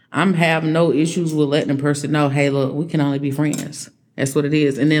I'm having no issues with letting a person know, hey, look, we can only be friends. That's what it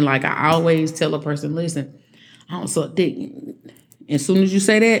is. And then like I always tell a person, listen, I don't suck dick. As soon as you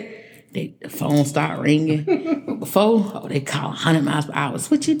say that, the phone start ringing. But before, they call 100 miles per hour.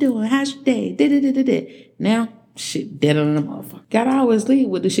 What you doing? How's your day? Da-da-da-da-da. Now, shit dead on the motherfucker. Gotta always leave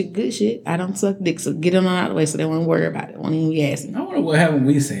with the shit, good shit. I don't suck dick, so get them out of the way so they won't worry about it. Won't even be asking. I wonder what happened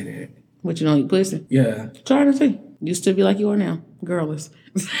when we say that. What, you don't eat pussy? Yeah. Try to see. You still be like you are now. Girlless.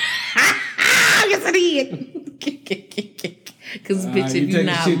 Yes, I did. Because bitch, if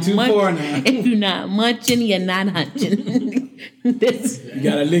you're not munching, you're not hunching. You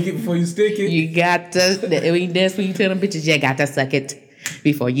gotta lick it before you stick it. You got to. That's when you tell them bitches, you got to suck it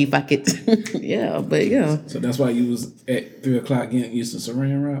before you fuck it. Yeah, but yeah. So that's why you was at 3:00 getting used to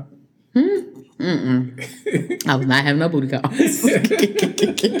saran wrap. I was not having no booty calls.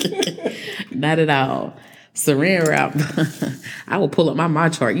 Not at all. Saran wrap. I will pull up my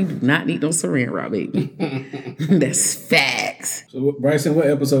chart. You do not need no saran wrap, baby. That's facts. So, Bryson, what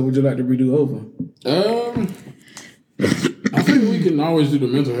episode would you like to redo over? I think we can always do the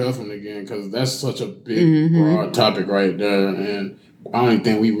mental health one again because that's such a big, broad topic right there. And I don't even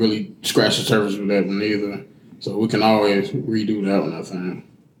think we really scratched the surface with that one either. So we can always redo that one, I think.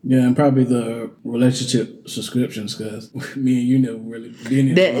 Yeah, and probably the relationship subscriptions because me and you never really been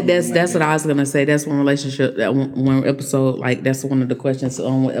in. That's what I was gonna say. That's one relationship, that one episode. Like that's one of the questions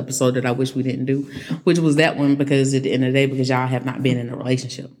on what episode that I wish we didn't do, which was that one because at the end of the day, because y'all have not been in a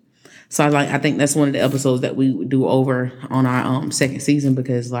relationship. So I think that's one of the episodes that we would do over on our second season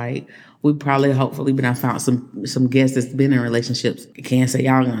because like we probably hopefully been I found some guests that's been in relationships. I can't say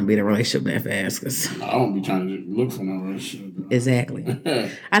y'all gonna be in a relationship that fast because I won't be trying to look for no relationship. Exactly.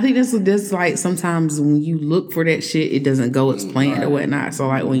 I think that's like sometimes when you look for that shit, it doesn't go as planned or whatnot. So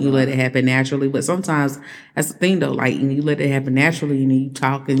like when you let it happen naturally, but sometimes that's the thing though. Like when you let it happen naturally and you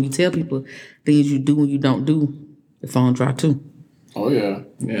talk and you tell people things you do and you don't do, the phone drop too. Oh yeah,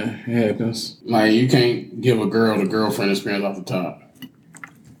 yeah, it happens. Like you can't give a girl the girlfriend experience off the top.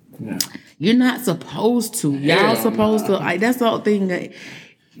 Yeah, you're not supposed to. Y'all supposed to. Like that's the whole thing that.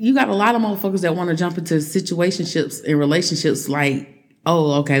 You got a lot of motherfuckers that want to jump into situationships and relationships like,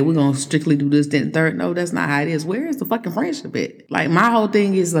 oh, okay, we're going to strictly do this, then third. No, that's not how it is. Where is the fucking friendship at? Like, my whole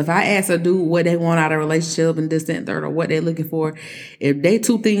thing is if I ask a dude what they want out of a relationship and this, and third, or what they're looking for, if they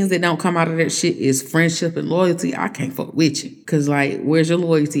two things that don't come out of that shit is friendship and loyalty, I can't fuck with you. Because, like, where's your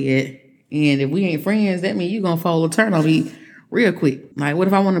loyalty at? And if we ain't friends, that means you're going to fold a turn on me real quick. Like, what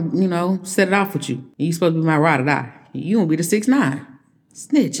if I want to, set it off with you? And you supposed to be my ride or die. You going to be the 6'9".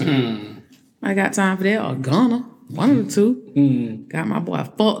 Snitching. I got time for that or gonna. One of the two. Got my boy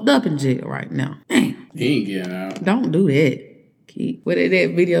fucked up in jail right now. Damn. He ain't getting out. Don't do that. What did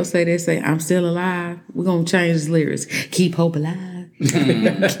that video say? They say, I'm still alive. We're gonna change his lyrics. Keep hope alive. Keep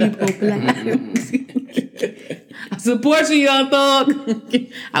hope alive. I support you, Young Thug.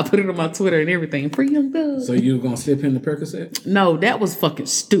 I put it on my Twitter and everything. Free Young Thug. So you gonna slip in the Percocet? No, that was fucking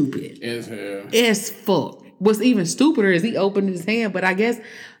stupid. As hell. As fuck. What's even stupider is he opened his hand, but I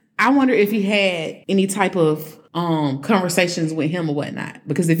wonder if he had any type of conversations with him or whatnot.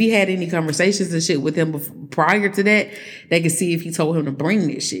 Because if he had any conversations and shit with him prior to that, they could see if he told him to bring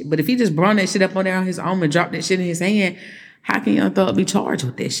this shit. But if he just brought that shit up on there on his own and dropped that shit in his hand, how can Young Thug be charged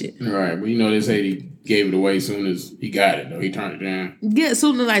with that shit? Right, but they say he gave it away as soon as he got it, though. He turned it down. Yeah,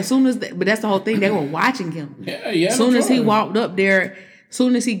 but that's the whole thing. They were watching him. Yeah. Soon as he walked up there,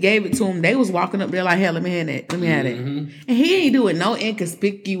 soon as he gave it to him, they was walking up there like, hell, let me have that. Let me have that. And he ain't do it no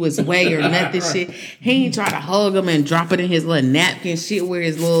inconspicuous way or nothing shit. He ain't try to hug him and drop it in his little napkin shit, where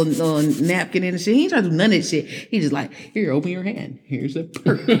his little napkin in and shit. He ain't try to do none of that shit. He just like, here, open your hand. Here's a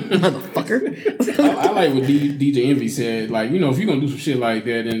motherfucker. I like what DJ Envy said. Like, if you're going to do some shit like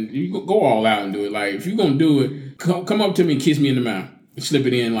that, then you go all out and do it. Like, if you're going to do it, come up to me and kiss me in the mouth. Slip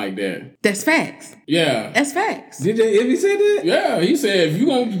it in like that. That's facts. Yeah. That's facts. Did Envy say that? Yeah, he said if you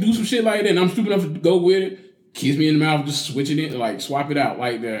gonna do some shit like that and I'm stupid enough to go with it, kiss me in the mouth, just switch it in, like swap it out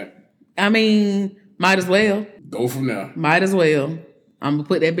like that. I mean, might as well. Go from there. Might as well. I'm gonna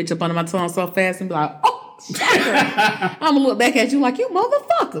put that bitch up under my tongue so fast and be like, oh, I'm gonna look back at you like, you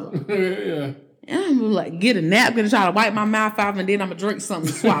motherfucker. Yeah. And I'm gonna like get a napkin and try to wipe my mouth out and then I'm gonna drink something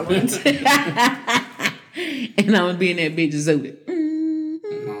and swallow it. And I'm gonna be in that bitch zooted.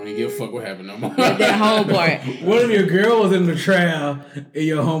 I don't give a fuck what happened no more. That whole part. What if your girl was in the trial and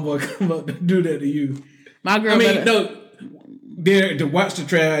your homeboy come up to do that to you? My girl there to watch the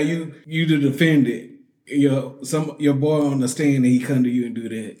trial, you to defend it. Your boy on the stand and he come to you and do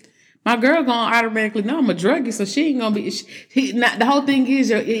that. My girl gonna automatically know I'm a druggie, so she ain't gonna be. The whole thing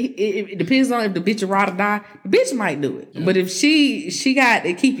is, it depends on if the bitch a ride or die. The bitch might do it, but if she got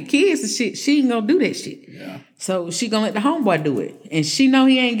to keep your kids and shit, she ain't gonna do that shit. Yeah. So she gonna let the homeboy do it, and she know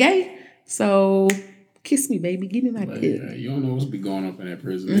he ain't gay. So kiss me, baby, give me my kiss. Yeah, you don't know what's be going up in that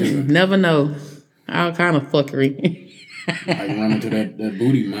prison. Never know. All kind of fuckery. Like run into that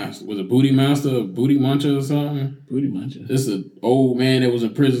booty monster. Was it booty monster or booty muncher or something? Booty muncher. This is an old man that was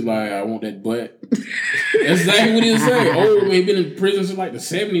in prison like, I want that butt. That's exactly what he was saying. Old man been in prison since like the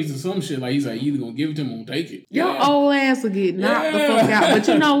 70s or some shit. Like he's like, you either gonna give it to him or gonna take it. Your old ass will get knocked the fuck out. But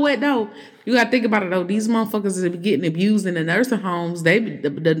you know what though? You gotta think about it though. These motherfuckers that be getting abused in the nursing homes,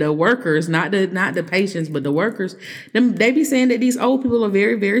 the workers, not the patients, but the workers, they be saying that these old people are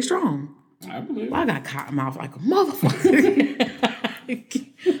very, very strong. I believe it. I got caught mouth like a motherfucker.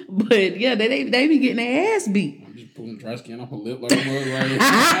 But yeah, they be getting their ass beat. I'm just pulling dry skin off her lip like a mug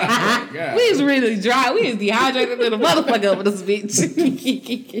right here. We is really dry. We is dehydrated little motherfucker over this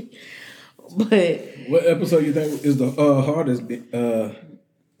bitch. But what episode you think is the hardest,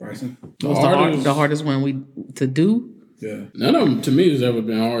 Bryson? The hardest one to do? Yeah. None of them to me has ever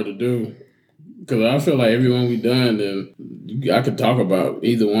been hard to do. Because I feel like every one we done, then I could talk about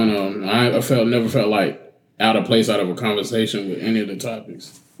either one of them. I never felt like out of place out of a conversation with any of the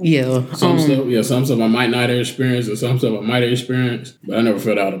topics. Yeah. Some stuff I might not have experienced, and some stuff I might have experienced, but I never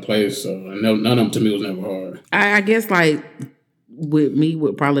felt out of place. So none of them to me was never hard. I guess like with me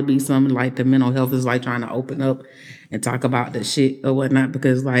would probably be something like the mental health is like trying to open up and talk about the shit or whatnot,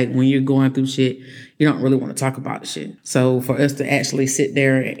 because like when you're going through shit, you don't really want to talk about the shit. So for us to actually sit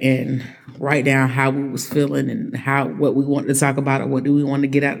there and write down how we was feeling and what we wanted to talk about or what do we want to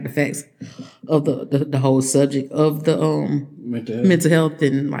get out of the facts of the whole subject of the mental health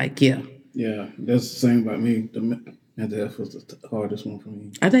and like yeah, that's the same about me. The mental health was the hardest one for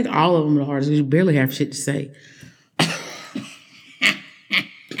me. I think all of them are the hardest. You barely have shit to say.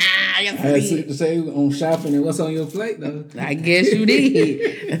 I had shit to say on shopping and what's on your plate, though. I guess you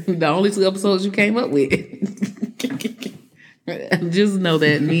did. The only 2 episodes you came up with. Just know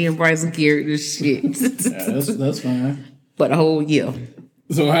that me and Bryson carried this shit. Yeah, that's fine. But the whole year.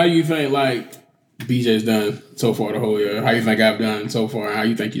 So how you think like BJ's done so far the whole year? How you think I've done so far? And how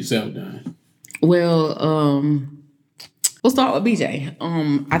you think yourself done? Well, we'll start with BJ.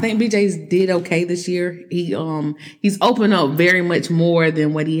 I think BJ's did okay this year. He's opened up very much more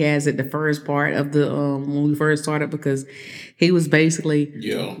than what he has at the first part of the when we first started, because he was basically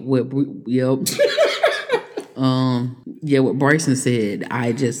what Bryson said.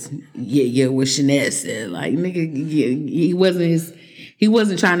 What Shanette said. Like nigga, he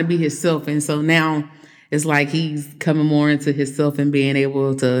wasn't trying to be himself, and so now it's like he's coming more into himself and being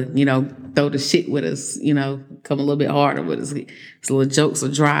able to, throw the shit with us, come a little bit harder with us. His little jokes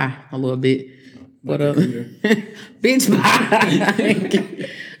are dry a little bit. But bitch bye.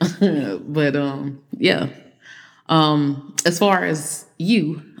 But yeah. As far as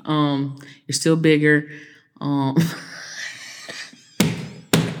you, you're still bigger. Don't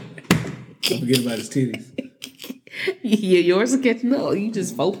forget about his titties. Yeah, yours are catching up. You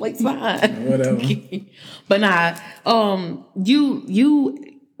just 4 plates behind. Whatever. But nah,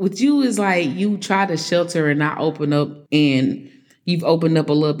 with you is like you try to shelter and not open up, and you've opened up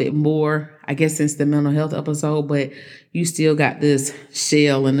a little bit more, I guess, since the mental health episode, but you still got this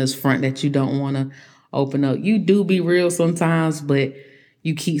shell in this front that you don't want to open up. You do be real sometimes, but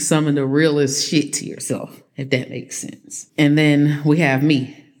you keep some of the realest shit to yourself, if that makes sense. And then we have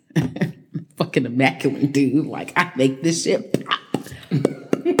me. Fucking immaculate dude. Like, I make this shit pop.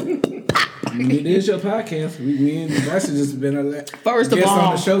 I mean, it is your podcast. Me and Bryson just been a First of all,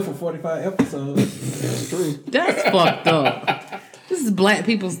 on the show for 45 episodes. That's true. That's fucked up. This is black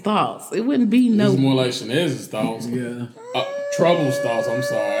people's thoughts. It wouldn't be no. This is more like Shanez's thoughts. Yeah. Trouble's thoughts. I'm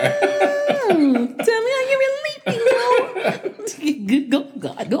sorry. Tell me how you really feel.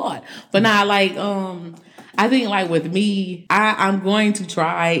 God. But nah, like, I think like with me, I'm going to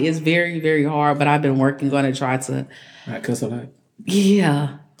try. It's very, very hard, but I've been going to try to. Not cuss a lot.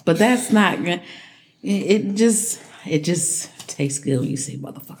 Yeah, but that's not. It just tastes good when you say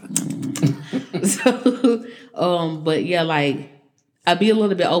motherfucker. So, but yeah, like I be a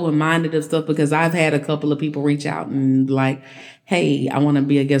little bit open minded of stuff, because I've had a couple of people reach out and like, hey, I want to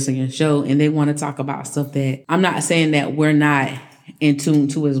be a guest on your show, and they want to talk about stuff that I'm not saying that we're not in tune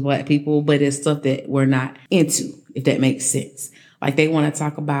to as black people, but it's stuff that we're not into, if that makes sense. Like they want to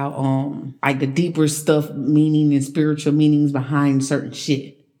talk about like the deeper stuff, meaning and spiritual meanings behind certain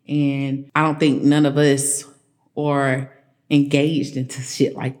shit. And I don't think none of us, or engaged into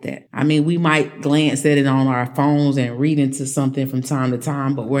shit like that. I mean, we might glance at it on our phones and read into something from time to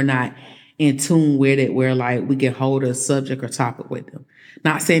time, but we're not in tune with it where like we can hold a subject or topic with them.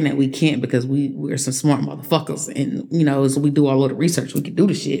 Not saying that we can't, because we're some smart motherfuckers, and as we do all of the research, we can do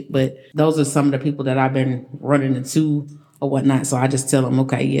the shit. But those are some of the people that I've been running into or whatnot. So I just tell them,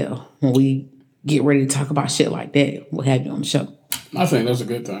 okay, yeah, when we get ready to talk about shit like that, we'll have you on the show. I think that's a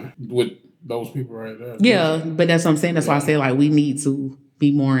good thing with those people right there. Yeah, but that's what I'm saying. That's why I say like we need to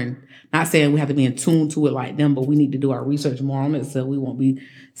be more in, not saying we have to be in tune to it like them, but we need to do our research more on it so we won't be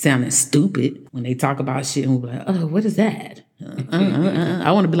sounding stupid when they talk about shit and we'll be like, oh, what is that?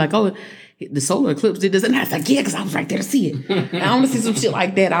 I want to be like, oh, the solar eclipse did this, and I was like, yeah, because I was right there to see it. And I want to see some shit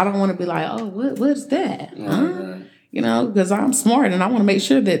like that. I don't want to be like, oh, what is that? Right. Because I'm smart and I want to make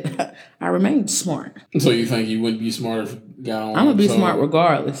sure that I remain smart. So you think you wouldn't be smart if you got on? I'm gonna be smart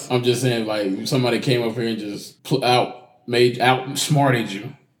regardless. I'm just saying, like, if somebody came up here and just outsmarted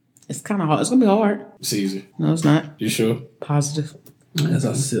you. It's kind of hard. It's gonna be hard. It's easy. No, it's not. You sure? Positive. As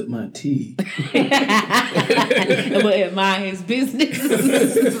I sip my tea. But admire his business.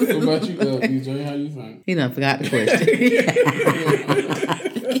 What about you, DJ? How you think? He done forgot the question.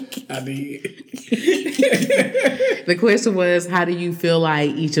 I did. The question was, how do you feel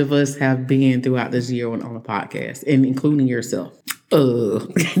like each of us have been throughout this year on the podcast, and including yourself?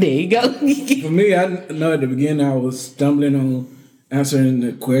 There you go. For me, I know at the beginning I was stumbling on answering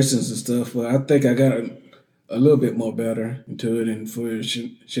the questions and stuff, but I think I got a little bit more better into it. And for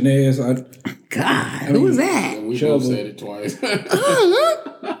Shanaz, who was that? We both said it twice.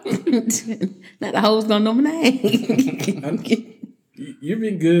 Not the hoes don't know my name. You've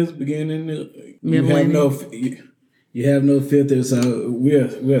been good at the beginning. You have no filter, so we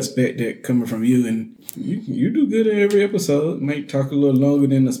expect that coming from you, and you do good in every episode. Might talk a little longer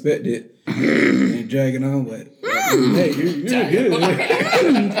than expected and drag it on, but hey, you're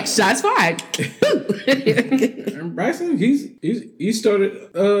good. Shots fired. And Bryson, he started.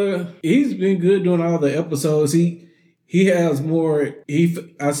 He's been good doing all the episodes. He has more.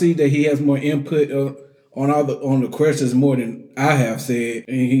 I see that he has more input on the questions more than I have said,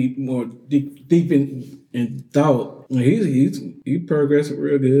 and he more deep in thought. He progressed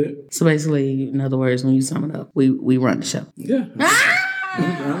real good. So basically, in other words, when you sum it up, we run the show. Yeah.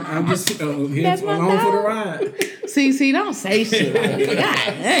 I'm just here along for the ride. See, don't say shit like that. God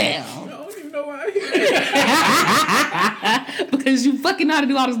damn. I don't even know why. Because you fucking know how to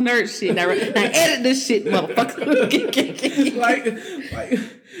do all this nerd shit. Now edit this shit, motherfucker. like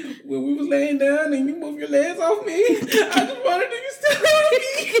when we was laying down and you move your legs off me, I just wanted to still on me.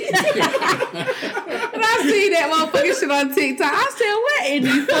 And I see that motherfucking shit on TikTok. I said, what in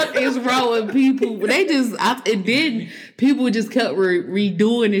the fuck is wrong with people? And then people just kept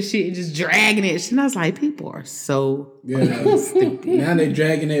redoing this shit and just dragging it. And I was like, people are so stupid. Now they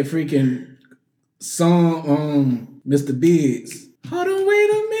dragging that freaking song on Mr. Biggs. Hold on, wait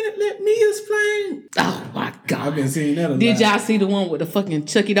a minute, let me explain. Oh my God. I've been seeing that a lot. Did y'all see the one with the fucking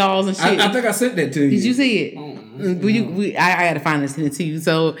Chucky dolls and shit? I think I sent that to you. Did you see it? I gotta find this and send it to you.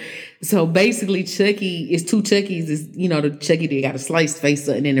 So basically Chucky is two Chuckies. Is the Chucky that got a sliced face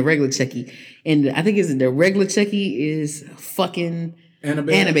and then the regular Chucky. And I think the regular Chucky is fucking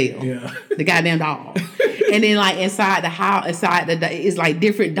Annabelle. Yeah. The goddamn doll. And then like inside the house, it's like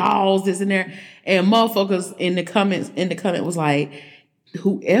different dolls that's in there. And motherfuckers in the comment was like,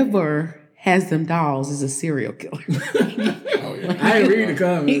 whoever has them dolls is a serial killer. Oh, yeah. I didn't read the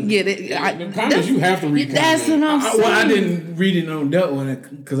comments. Get it? The comments you have to read. That's what I'm saying. Well, I didn't read it on that one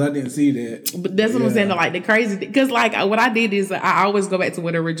because I didn't see that. But that's what I'm saying. Like the crazy, because like what I did is I always go back to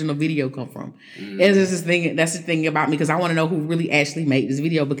where the original video come from. It's just this thing. That's the thing about me, because I want to know who really actually made this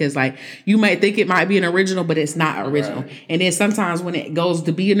video, because like you might think it might be an original, but it's not original. Right. And then sometimes when it goes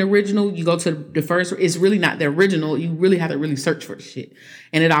to be an original, you go to the first. It's really not the original. You really have to really search for the shit,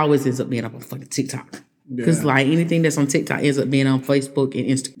 and it always ends up being up on fucking TikTok. Because like anything that's on TikTok ends up being on Facebook and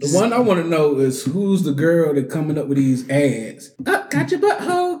Instagram. The one I want to know is who's the girl that coming up with these ads. Got your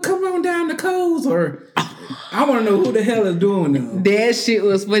butthole, come on down the Coles, or I want to know who the hell is doing them. That shit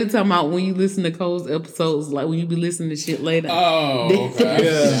was funny. Talking about when you listen to Cole's episodes, like when you be listening to shit later. Oh,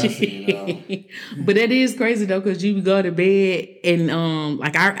 okay. But that is crazy though, because you go to bed and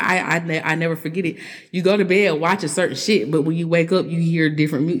like I never forget it. You go to bed watching certain shit, but when you wake up, you hear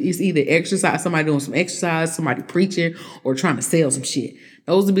different. It's either exercise, somebody doing some exercise, somebody preaching, or trying to sell some shit.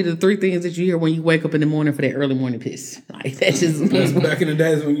 Those would be the 3 things that you hear when you wake up in the morning for that early morning piss. Like that's just back in the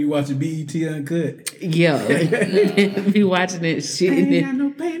days when you watching BET Uncut. Yeah, be watching that shit. Ain't got no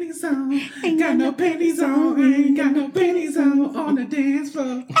panties on. Ain't got no panties on. Ain't got no panties on the dance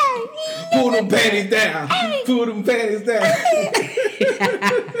floor. Pull them panties down. Pull them panties down.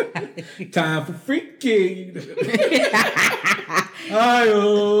 Time for freaking.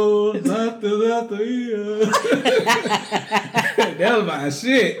 Ayo, that was my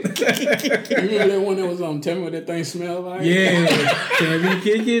shit. You remember that one that was on Tell Me What That Thing Smell Like? Yeah. Can we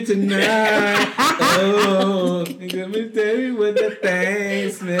kick it tonight? Oh, let me tell you what the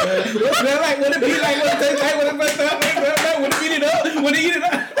thing smell like. What it smell like? What it be like? What it taste like? What it smell like? What it eat it up? What it eat it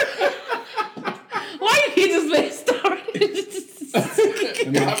up? Why you get this man started?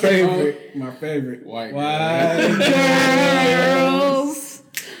 My favorite. White girls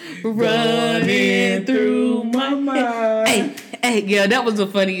running through my mind. Hey, yeah, that was the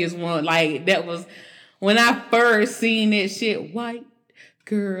funniest one. Like, that was when I first seen that shit, white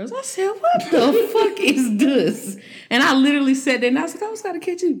girls. I said, what the fuck is this? And I literally sat there and I was like, I was gotta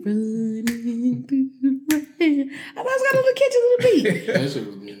catch you running through my hand. I was gotta catch you to the beat. That shit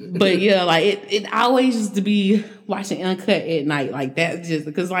was good. But yeah, like it always used to be watching Uncut at night. Like that just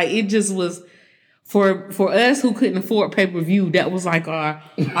because like it just was for us who couldn't afford pay-per-view, that was like our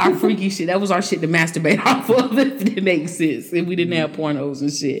freaky shit. That was our shit to masturbate off of, if it makes sense. If we didn't have pornos and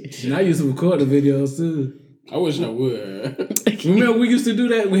shit. And I used to record the videos too. I wish I would. Remember we used to do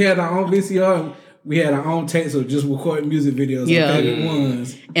that? We had our own VCR. We had our own tapes of just recording music videos. Yeah.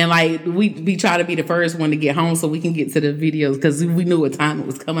 Ones. And like we try to be the first one to get home so we can get to the videos because we knew what time it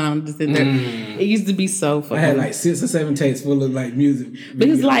was coming on. Just in there. It used to be so fun. I had like 6 or 7 tapes full of like music.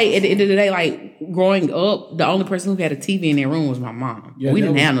 Because like at the end of the day, like growing up, the only person who had a TV in their room was my mom. Yeah, we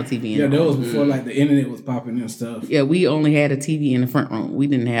didn't have no TV in the room. Yeah, that was before like the internet was popping and stuff. Yeah, we only had a TV in the front room. We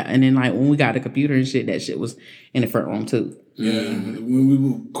didn't have, and then like when we got a computer and shit, that shit was in the front room too. Yeah, when we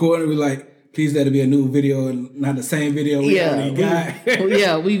were recording, we were like, please let it be a new video and not the same video we already got.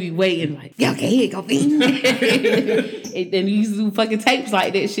 Yeah, we be waiting like, yeah, okay, here you go, and then you used to do fucking tapes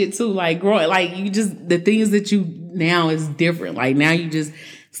like that shit too. Like growing, like you just the things that you now is different. Like now you just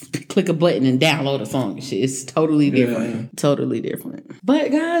click a button and download a song and shit. It's totally different. Yeah. Totally different.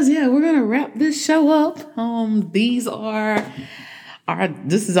 But guys, yeah, we're gonna wrap this show up. These are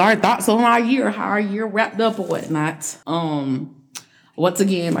this is our thoughts on our year, how our year wrapped up or whatnot. Once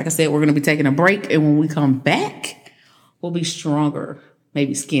again, like I said, we're going to be taking a break. And when we come back, we'll be stronger,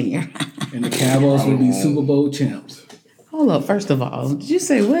 maybe skinnier. And the Cowboys will be Super Bowl champs. Hold up. First of all, did you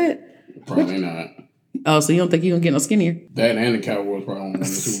say what? Probably not. Oh, so you don't think you're going to get no skinnier? That and the Cowboys probably won't win the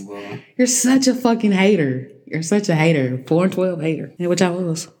Super Bowl. You're such a fucking hater. You're such a hater. 4-12 hater. And what y'all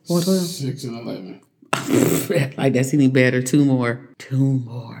was? 4-12? 6-11. Like that's any better. 2 more.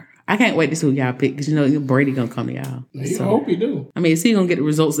 I can't wait to see who y'all pick because you know Brady gonna come to y'all. I hope he do. I mean, is he gonna get the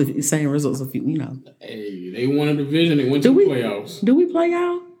results? Same results if you know? Hey, they won a division. They went to the playoffs. Do we play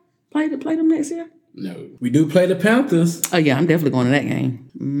y'all? Play them next year? No. We do play the Panthers. Oh yeah, I'm definitely going to that game.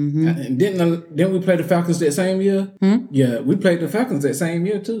 Mm-hmm. And didn't we play the Falcons that same year? Yeah, we played the Falcons that same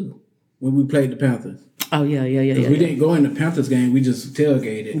year too when we played the Panthers. Oh yeah. We didn't go in the Panthers game. We just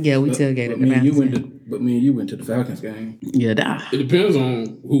tailgated. Yeah, we tailgated. Me and you went to the Falcons game. Yeah, it depends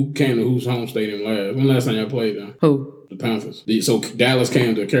on who came to whose home stadium last. When last time y'all played them? Who? The Panthers. So Dallas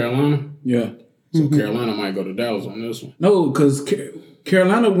came to Carolina. Yeah. So Carolina might go to Dallas on this one. No, because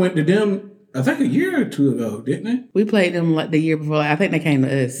Carolina went to them, I think a year or 2 ago, didn't they? We played them like the year before. I think they came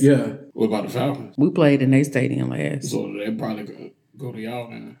to us. Yeah. What about the Falcons? We played in their stadium last. So they probably go to y'all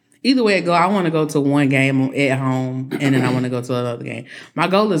then. Either way it go, I want to go to one game at home, and then I want to go to another game. My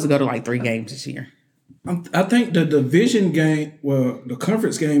goal is to go to like 3 games this year. I think the division game, the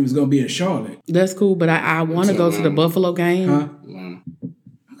conference game is going to be in Charlotte. That's cool, but I want to go to the Buffalo game. Huh?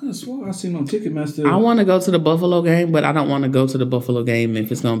 I could have swore I seen on Ticketmaster. I want to go to the Buffalo game, but I don't want to go to the Buffalo game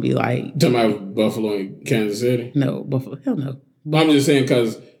if it's going to be like... Talking about Buffalo and Kansas City? No, Buffalo. Hell no. I'm just saying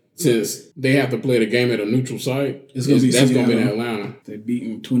because since they have to play the game at a neutral site, that's going to be in Atlanta. They beat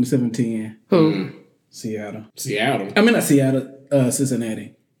in 2017. Who? Seattle. I mean, not Seattle.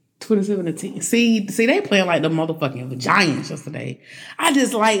 Cincinnati. 2017. See, they playing like the motherfucking Giants yesterday. All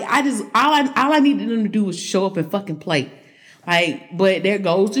I needed them to do was show up and fucking play. Like, but there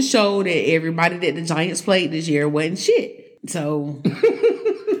goes to show that everybody that the Giants played this year wasn't shit. So,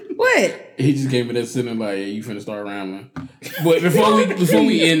 what? He just gave me that sentence like, "Yeah, you finna start rambling." But before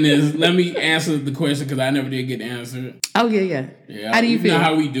we end this, let me answer the question because I never did get the answer. Oh yeah. How do you feel? Know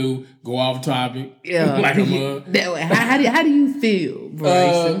how we do go off topic? Yeah, like a mug. How do you feel,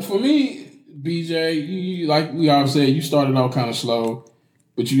 Bryson? For me, BJ, you like we always said, you started out kind of slow.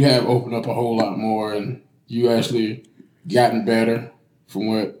 but you have opened up a whole lot more, and you actually gotten better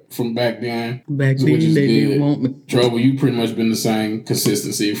from back then. Back then, they didn't want me. Trouble, you pretty much been the same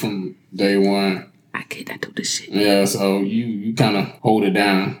consistency from day one. I cannot do this shit. Yeah, so you kind of hold it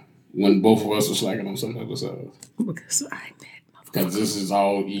down when both of us are slacking on some episodes. Because I'm that motherfucker. Because this is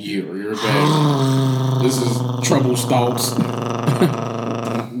all you're bad. This is Trouble's thoughts.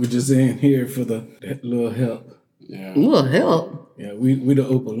 We're just in here for that little help. Yeah. Little help. Yeah, we the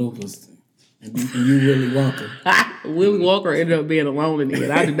Oompa Loompas. And you Willy Wonka. Willy Wonka ended up being alone in the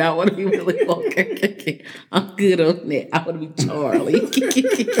end. I did not want to be Willy Wonka. I'm good on that. I want to be Charlie.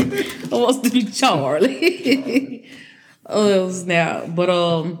 I want to be Charlie. Oh, snap. But,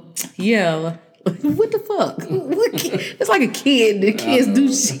 yeah. What the fuck? It's like a kid. The kids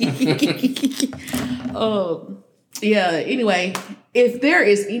do shit. Yeah, anyway, if there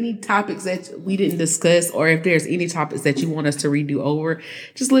is any topics that we didn't discuss, or if there's any topics that you want us to redo over,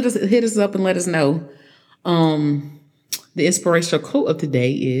 just hit us up and let us know. The inspirational quote of the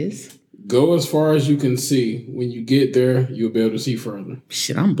day is, go as far as you can see. When you get there, you'll be able to see further.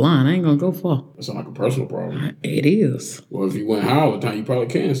 Shit, I'm blind. I ain't gonna go far. That sounds like a personal problem. It is. Well, if you went high all the time, you probably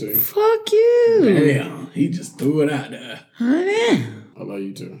can see. Fuck you. Damn, he just threw it out there. Honey. I love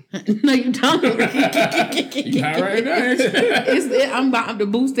you too. No, you don't. You high right now? I'm about to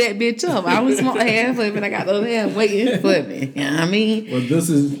boost that bitch up. I only smoked half of it. I got the other half waiting for me. You know what I mean? Well, this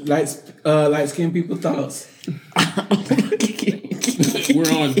is light skinned people thoughts. We're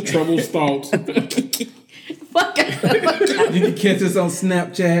on Trouble's thoughts. Fuck You can catch us on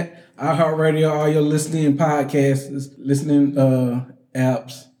Snapchat, iHeartRadio, all your listening podcasts, listening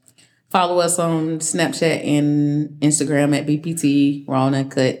apps. Follow us on Snapchat and Instagram at BPT Raw and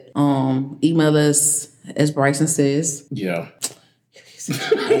Uncut. Email us, as Bryson says. Yeah.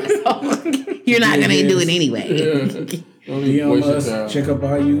 You're not gonna do it anyway. DM us. Check up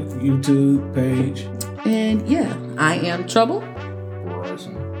our YouTube page. And yeah, I am Trouble.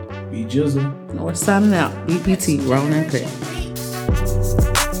 Be Jizzle. And we're signing out. BPT Raw and Uncut.